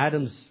involved in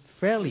Adam's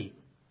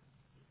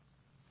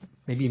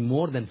maybe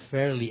more than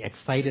fairly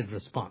excited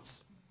response,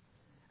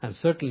 and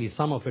certainly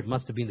some of it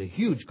must have been the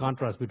huge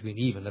contrast between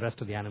Eve and the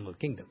rest of the animal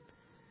kingdom.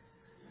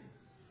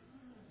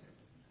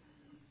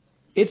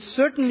 It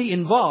certainly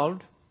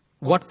involved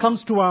what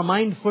comes to our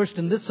mind first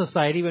in this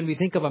society when we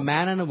think of a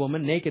man and a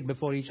woman naked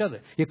before each other.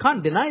 You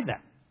can't deny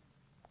that.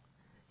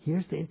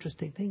 Here's the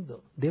interesting thing,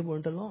 though. They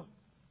weren't alone.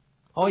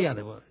 Oh, yeah,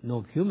 there were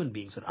no human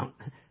beings around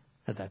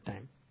at that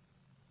time.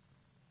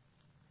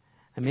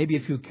 And maybe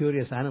a few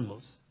curious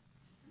animals.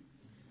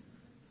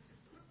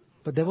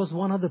 But there was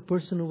one other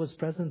person who was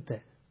present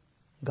there.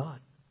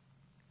 God.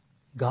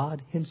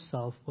 God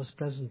himself was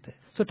present there.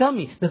 So tell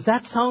me, does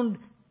that sound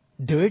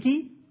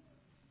dirty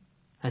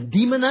and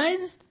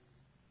demonized?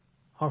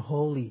 Or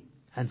holy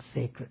and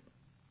sacred?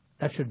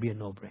 That should be a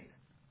no-brainer.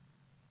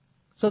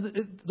 So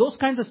those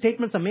kinds of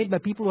statements are made by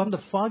people who have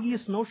the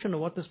foggiest notion of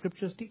what the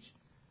scriptures teach.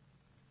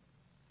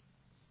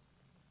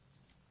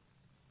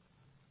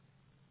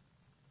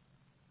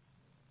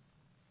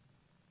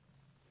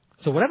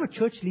 So whatever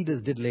church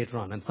leaders did later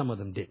on, and some of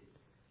them did,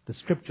 the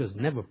scriptures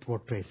never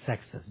portray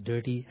sex as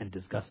dirty and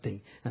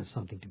disgusting and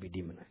something to be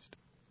demonized.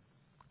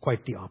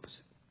 Quite the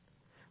opposite.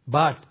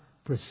 But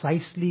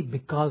precisely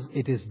because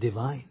it is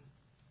divine,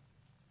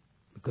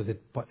 because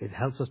it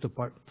helps us to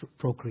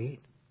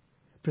procreate.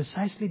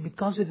 Precisely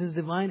because it is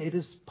divine, it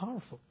is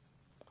powerful.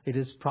 It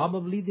is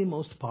probably the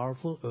most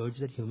powerful urge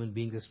that human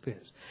beings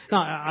experience.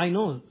 Now, I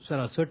know there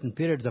are certain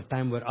periods of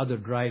time where other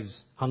drives,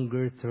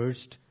 hunger,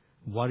 thirst,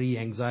 worry,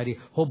 anxiety,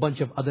 a whole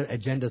bunch of other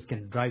agendas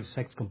can drive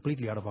sex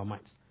completely out of our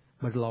minds.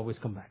 But it'll always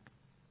come back.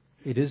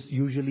 It is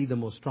usually the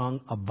most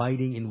strong,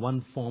 abiding in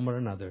one form or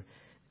another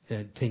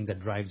thing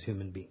that drives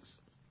human beings.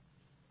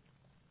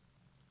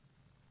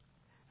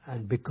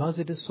 And because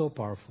it is so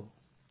powerful,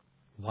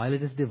 while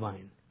it is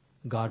divine,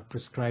 God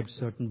prescribed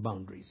certain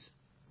boundaries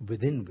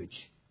within which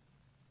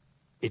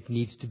it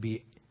needs to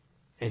be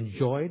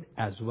enjoyed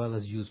as well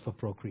as used for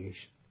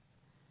procreation.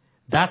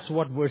 That's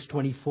what verse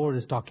 24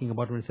 is talking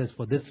about when it says,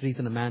 for this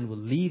reason a man will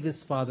leave his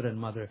father and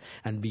mother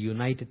and be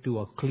united to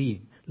or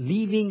cleave.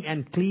 Leaving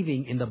and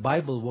cleaving in the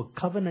Bible were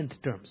covenant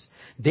terms.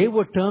 They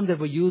were terms that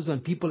were used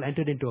when people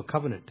entered into a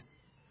covenant.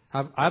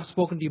 I've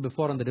spoken to you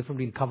before on the difference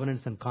between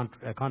covenants and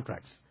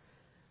contracts.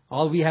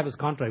 All we have is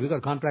contract. We've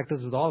got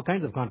contractors with all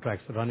kinds of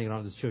contracts running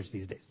around this church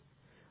these days.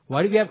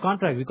 Why do we have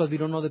contracts? Because we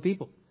don't know the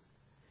people.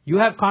 You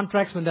have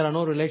contracts when there are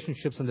no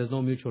relationships and there's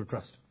no mutual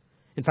trust.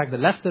 In fact, the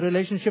less the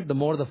relationship, the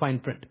more the fine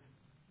print.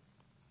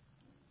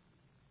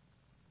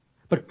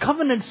 But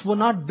covenants were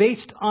not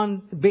based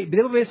on, they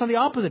were based on the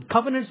opposite.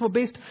 Covenants were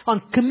based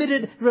on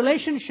committed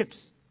relationships.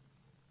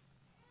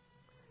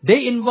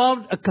 They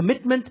involved a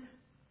commitment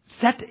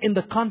set in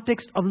the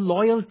context of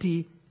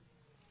loyalty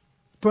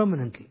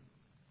permanently.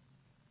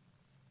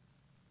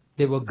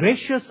 They were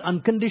gracious,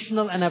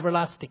 unconditional, and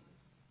everlasting,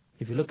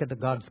 if you look at the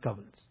God's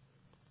covenants.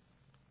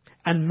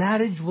 And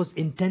marriage was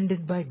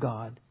intended by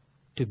God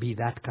to be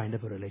that kind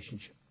of a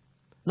relationship.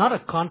 Not a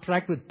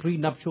contract with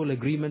prenuptial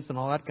agreements and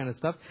all that kind of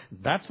stuff.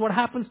 That's what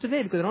happens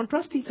today because they don't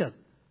trust each other.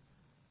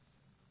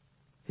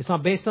 It's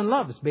not based on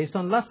love. It's based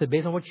on lust. It's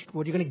based on what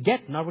you're going to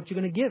get, not what you're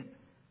going to give.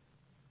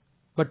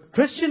 But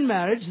Christian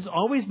marriage has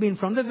always been,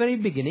 from the very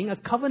beginning, a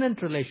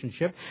covenant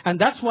relationship. And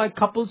that's why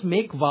couples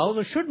make vows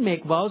or should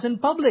make vows in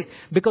public.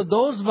 Because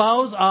those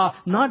vows are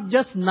not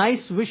just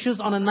nice wishes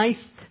on a nice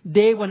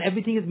day when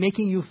everything is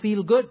making you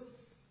feel good.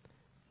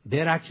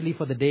 They're actually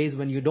for the days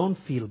when you don't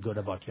feel good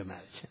about your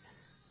marriage.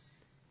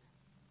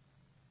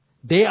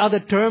 They are the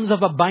terms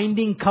of a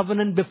binding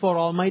covenant before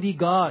Almighty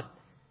God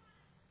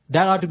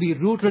that are to be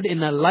rooted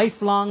in a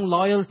lifelong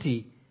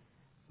loyalty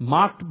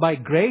marked by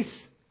grace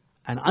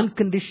and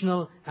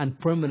unconditional and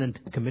permanent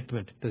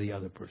commitment to the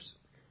other person.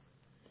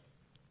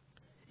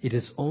 It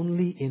is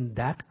only in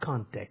that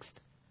context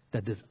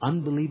that this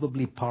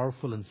unbelievably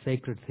powerful and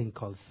sacred thing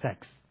called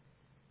sex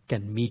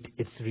can meet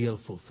its real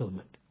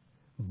fulfillment,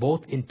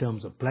 both in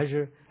terms of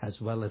pleasure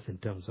as well as in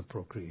terms of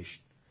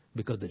procreation.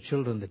 Because the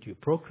children that you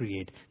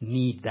procreate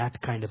need that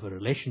kind of a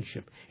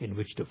relationship in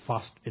which to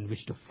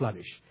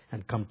flourish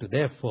and come to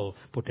their full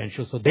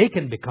potential so they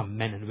can become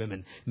men and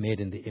women made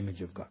in the image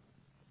of God.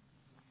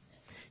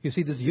 You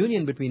see, this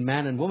union between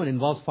man and woman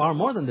involves far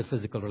more than the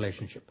physical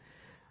relationship.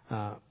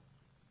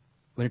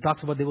 When it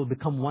talks about they will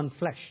become one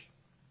flesh.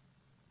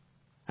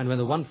 And when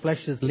the one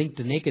flesh is linked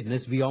to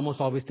nakedness, we almost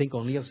always think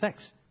only of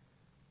sex.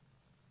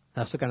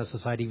 That's the kind of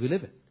society we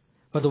live in.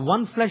 But the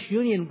one flesh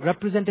union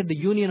represented the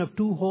union of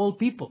two whole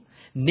people.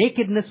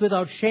 Nakedness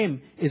without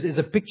shame is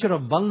a picture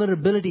of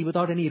vulnerability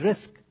without any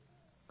risk.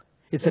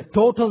 It's a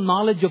total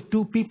knowledge of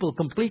two people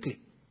completely.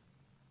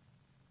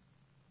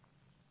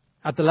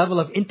 At the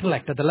level of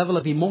intellect, at the level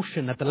of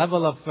emotion, at the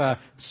level of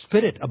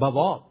spirit above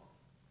all.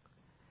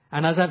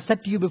 And as I've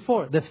said to you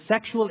before, the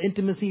sexual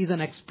intimacy is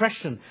an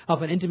expression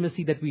of an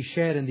intimacy that we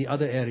share in the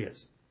other areas.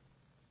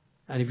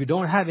 And if you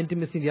don't have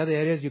intimacy in the other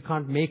areas, you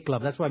can't make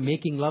love. That's why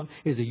making love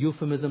is a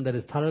euphemism that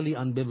is thoroughly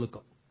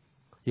unbiblical.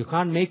 You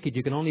can't make it.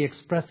 You can only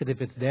express it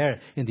if it's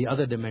there in the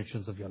other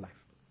dimensions of your life.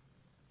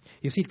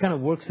 You see, it kind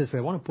of works this way.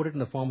 I want to put it in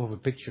the form of a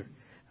picture.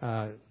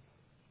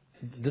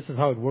 This is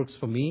how it works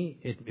for me.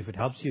 If it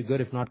helps you, good.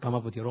 If not, come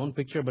up with your own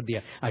picture. But the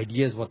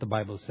idea is what the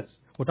Bible says.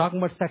 We're talking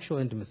about sexual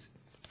intimacy.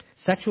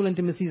 Sexual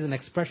intimacy is an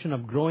expression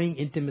of growing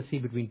intimacy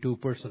between two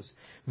persons,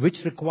 which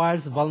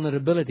requires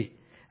vulnerability.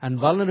 And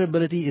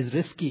vulnerability is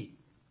risky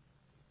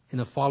in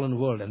a fallen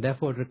world, and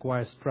therefore it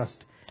requires trust.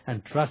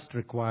 And trust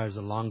requires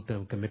a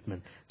long-term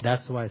commitment.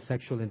 That's why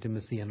sexual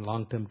intimacy and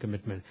long-term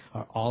commitment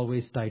are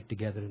always tied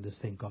together in this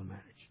thing called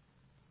marriage.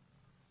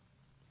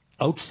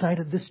 Outside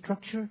of this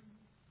structure,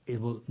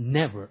 it will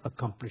never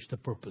accomplish the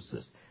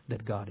purposes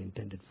that God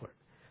intended for it.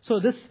 So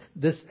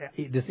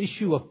this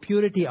issue of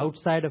purity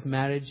outside of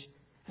marriage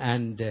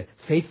and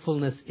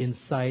faithfulness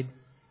inside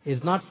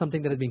is not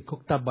something that has been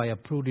cooked up by a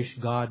prudish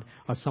God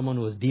or someone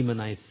who has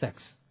demonized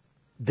sex.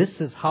 This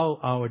is how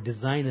our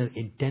designer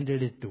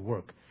intended it to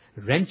work.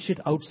 Wrench it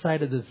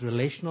outside of this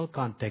relational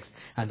context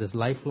and this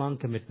lifelong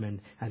commitment,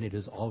 and it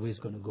is always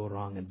going to go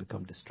wrong and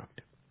become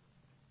destructive.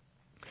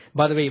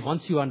 By the way,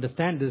 once you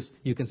understand this,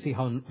 you can see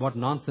what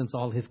nonsense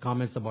all his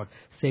comments about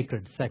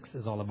sacred sex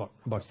is all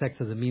about sex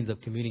as a means of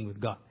communing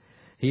with God.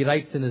 He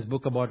writes in his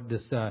book about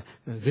this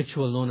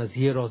ritual known as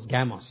hieros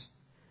gamos.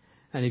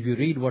 And if you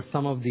read what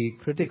some of the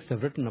critics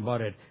have written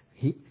about it,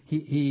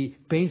 he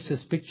paints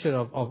this picture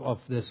of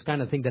this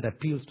kind of thing that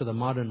appeals to the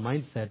modern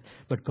mindset,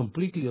 but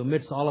completely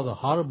omits all of the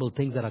horrible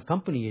things that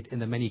accompany it in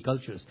the many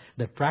cultures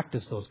that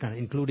practice those kind of,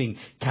 including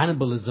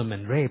cannibalism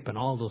and rape and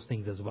all those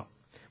things as well.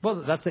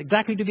 Well, that's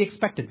exactly to be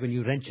expected when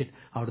you wrench it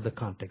out of the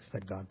context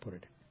that God put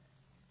it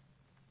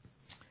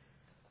in.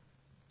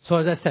 So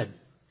as I said,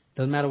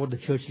 doesn't matter what the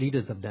church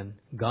leaders have done,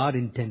 God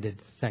intended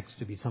sex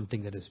to be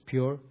something that is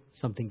pure,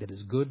 something that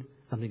is good,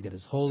 something that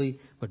is holy,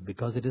 but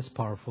because it is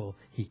powerful,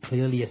 He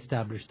clearly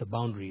established the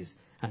boundaries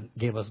and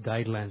gave us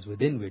guidelines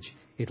within which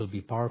it will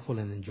be powerful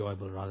and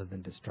enjoyable rather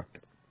than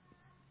destructive.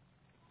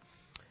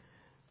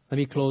 Let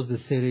me close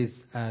this series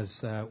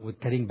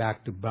with getting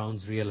back to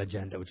Brown's real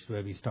agenda, which is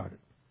where we started.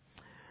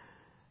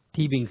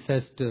 Teabing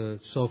says to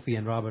Sophie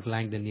and Robert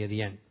Langdon near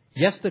the end,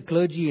 yes, the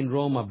clergy in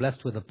Rome are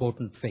blessed with a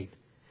potent faith.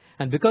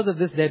 And because of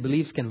this, their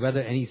beliefs can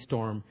weather any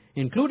storm,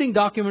 including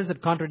documents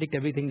that contradict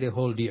everything they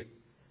hold dear.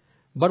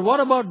 But what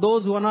about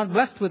those who are not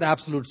blessed with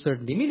absolute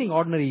certainty, meaning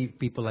ordinary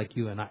people like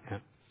you and I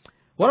am?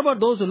 What about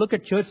those who look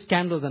at church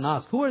scandals and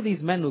ask, who are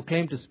these men who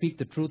claim to speak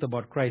the truth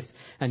about Christ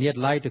and yet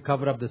lie to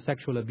cover up the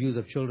sexual abuse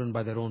of children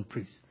by their own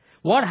priests?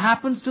 What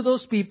happens to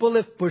those people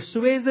if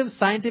persuasive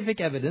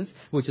scientific evidence,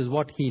 which is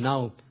what he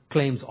now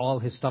claims all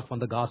his stuff on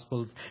the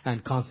Gospels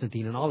and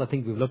Constantine and all the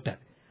things we've looked at?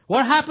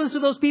 What happens to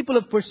those people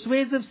if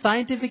persuasive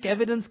scientific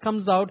evidence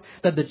comes out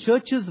that the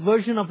church's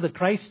version of the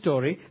Christ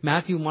story,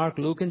 Matthew, Mark,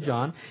 Luke and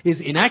John,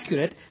 is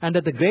inaccurate and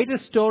that the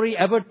greatest story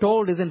ever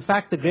told is in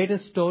fact the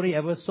greatest story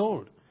ever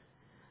sold?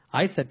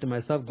 I said to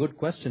myself, good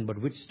question,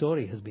 but which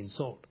story has been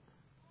sold?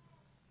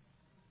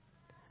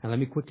 And let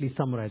me quickly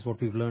summarize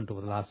what we've learned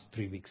over the last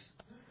 3 weeks.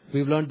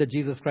 We've learned that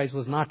Jesus Christ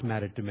was not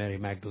married to Mary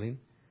Magdalene.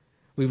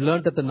 We've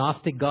learned that the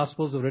Gnostic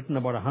Gospels were written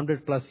about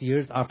 100 plus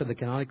years after the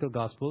canonical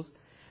Gospels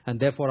and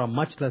therefore are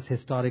much less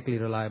historically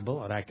reliable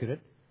or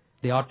accurate.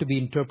 They ought to be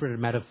interpreted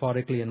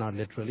metaphorically and not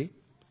literally.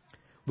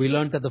 We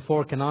learned that the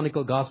 4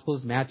 canonical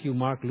Gospels, Matthew,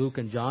 Mark, Luke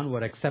and John,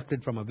 were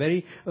accepted from a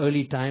very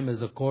early time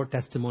as a core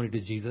testimony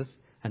to Jesus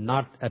and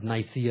not at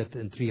Nicaea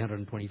in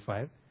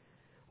 325.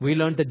 We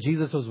learned that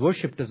Jesus was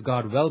worshipped as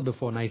God well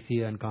before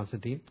Nicaea and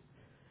Constantine.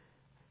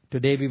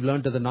 Today we've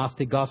learned that the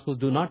Gnostic Gospels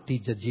do not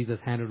teach that Jesus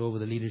handed over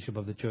the leadership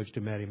of the church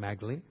to Mary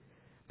Magdalene,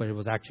 but it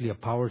was actually a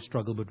power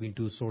struggle between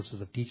 2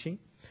 sources of teaching,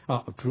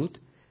 of truth.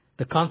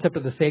 The concept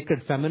of the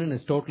sacred feminine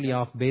is totally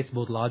off base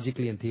both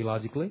logically and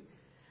theologically.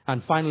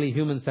 And finally,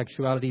 human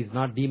sexuality is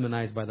not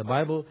demonized by the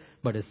Bible,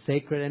 but is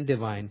sacred and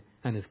divine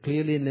and is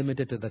clearly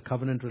limited to the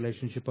covenant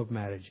relationship of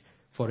marriage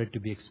for it to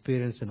be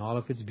experienced in all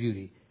of its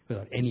beauty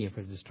without any of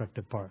its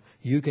destructive power.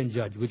 You can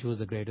judge which was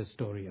the greatest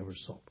story ever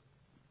sold.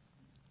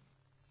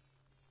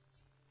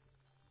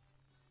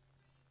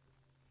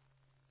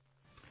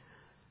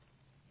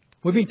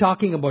 We've been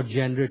talking about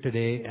gender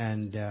today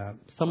and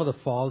some of the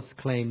false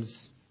claims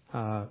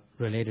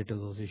related to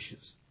those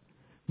issues.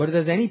 But if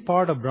there's any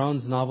part of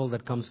Brown's novel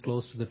that comes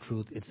close to the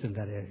truth, it's in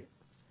that area.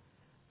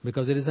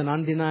 Because it is an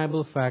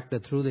undeniable fact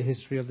that through the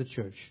history of the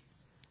church,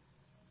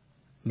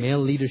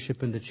 male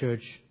leadership in the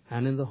church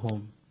and in the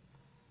home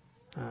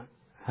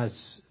has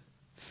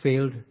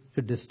failed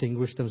to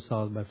distinguish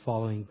themselves by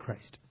following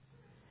Christ.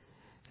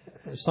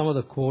 Some of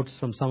the quotes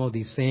from some of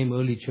these same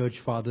early church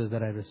fathers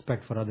that I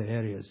respect for other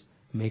areas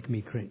make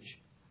me cringe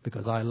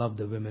because I love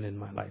the women in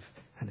my life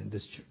and in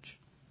this church.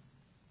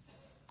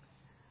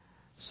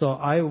 So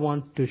I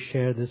want to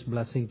share this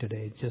blessing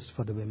today just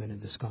for the women in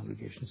this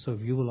congregation. So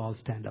if you will all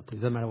stand up, please.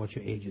 Doesn't matter what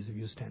your age is, if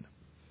you stand up.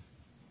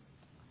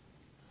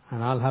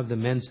 And I'll have the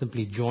men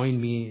simply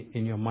join me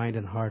in your mind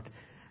and heart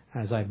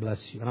as I bless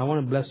you. And I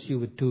want to bless you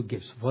with 2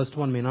 gifts. First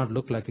one may not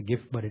look like a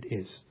gift, but it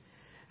is.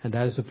 And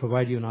that is to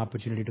provide you an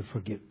opportunity to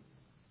forgive.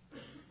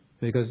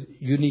 Because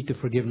you need to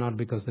forgive not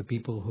because the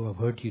people who have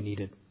hurt you need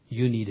it.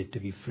 You need it to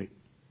be free.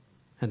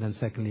 And then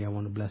secondly, I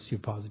want to bless you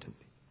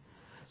positively.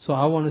 So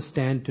I want to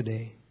stand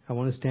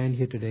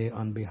here today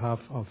on behalf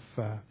of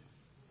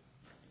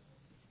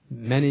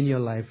men in your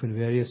life in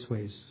various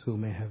ways who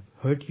may have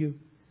hurt you,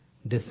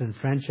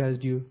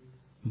 disenfranchised you,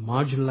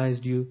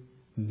 marginalized you,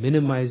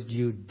 minimized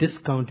you,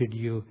 discounted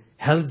you,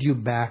 held you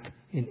back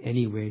in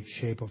any way,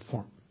 shape or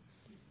form.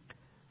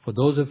 For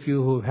those of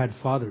you who have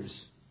had fathers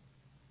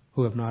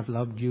who have not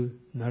loved you,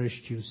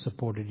 nourished you,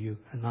 supported you,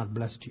 and not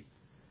blessed you.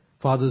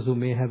 Fathers who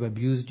may have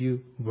abused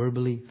you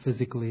verbally,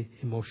 physically,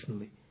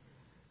 emotionally.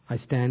 I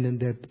stand in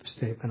their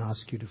stead and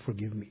ask you to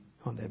forgive me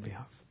on their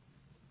behalf.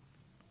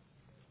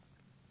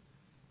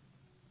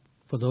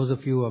 For those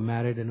of you who are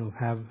married and who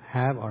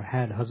have or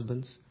had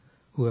husbands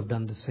who have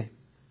done the same,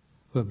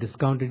 who have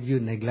discounted you,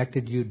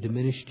 neglected you,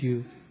 diminished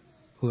you,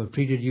 who have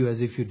treated you as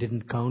if you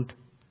didn't count,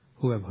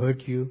 who have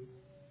hurt you.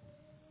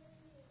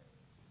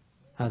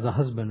 As a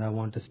husband, I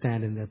want to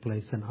stand in their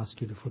place and ask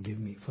you to forgive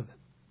me for them.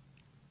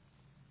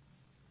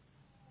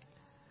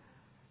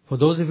 For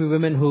those of you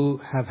women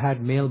who have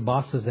had male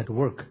bosses at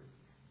work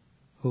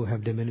who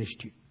have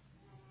diminished you,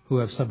 who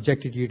have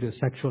subjected you to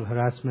sexual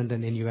harassment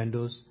and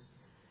innuendos,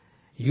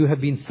 you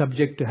have been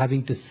subject to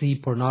having to see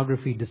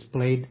pornography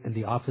displayed in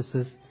the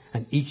offices,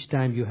 and each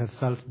time you have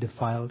felt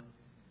defiled.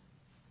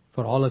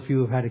 For all of you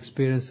who have had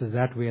experiences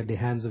that way at the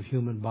hands of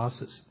human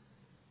bosses,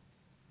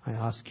 I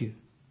ask you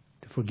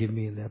to forgive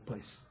me in their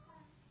place.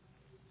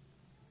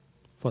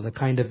 For the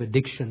kind of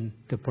addiction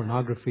to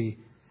pornography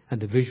and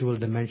the visual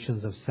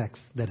dimensions of sex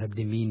that have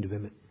demeaned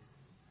women.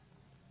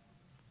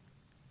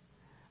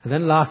 And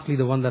then lastly,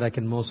 the one that I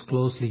can most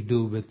closely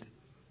do with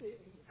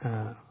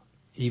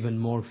even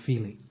more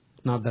feeling,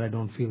 not that I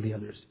don't feel the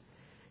others,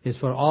 is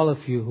for all of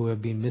you who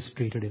have been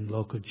mistreated in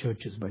local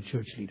churches by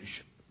church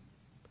leadership,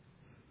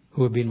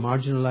 who have been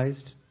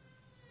marginalized,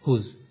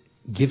 whose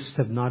gifts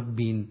have not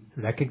been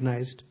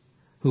recognized,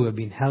 who have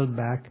been held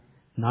back,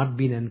 not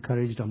been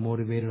encouraged or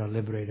motivated or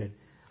liberated.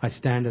 I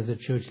stand as a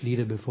church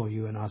leader before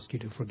you and ask you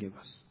to forgive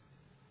us.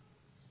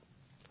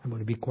 I'm going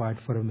to be quiet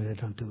for a minute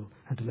and to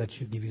let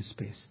you give you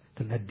space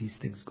to let these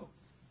things go.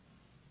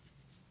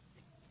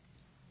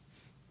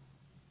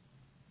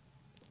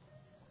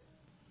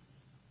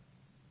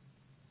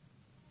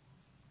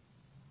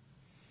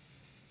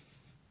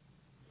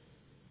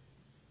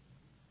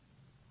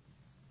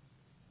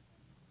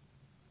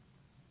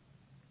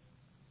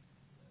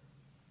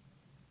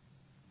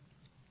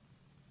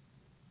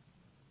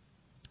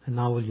 And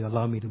now will you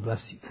allow me to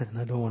bless you? And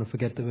I don't want to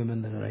forget the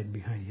women that are right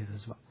behind here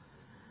as well.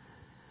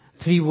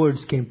 3 words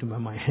came to my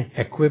mind.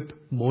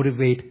 Equip,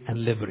 motivate,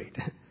 and liberate.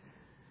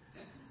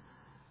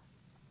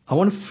 I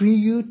want to free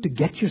you to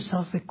get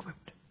yourself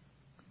equipped.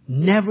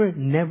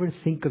 Never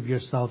think of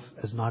yourself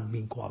as not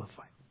being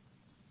qualified.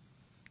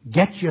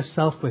 Get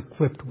yourself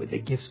equipped with the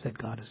gifts that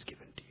God has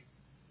given to you.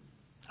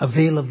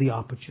 Avail of the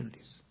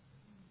opportunities.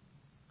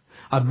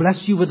 I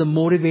bless you with the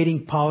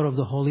motivating power of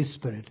the Holy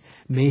Spirit.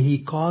 May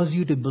He cause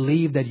you to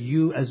believe that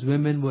you as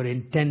women were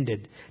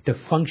intended to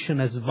function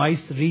as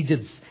vice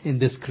regents in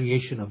this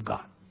creation of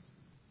God.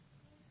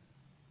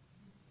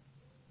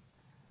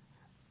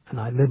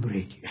 And I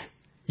liberate you.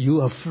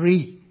 You are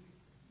free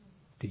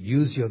to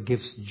use your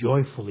gifts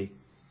joyfully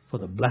for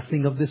the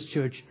blessing of this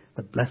church,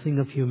 the blessing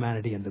of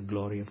humanity, and the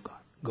glory of God.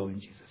 Go in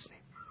Jesus' name.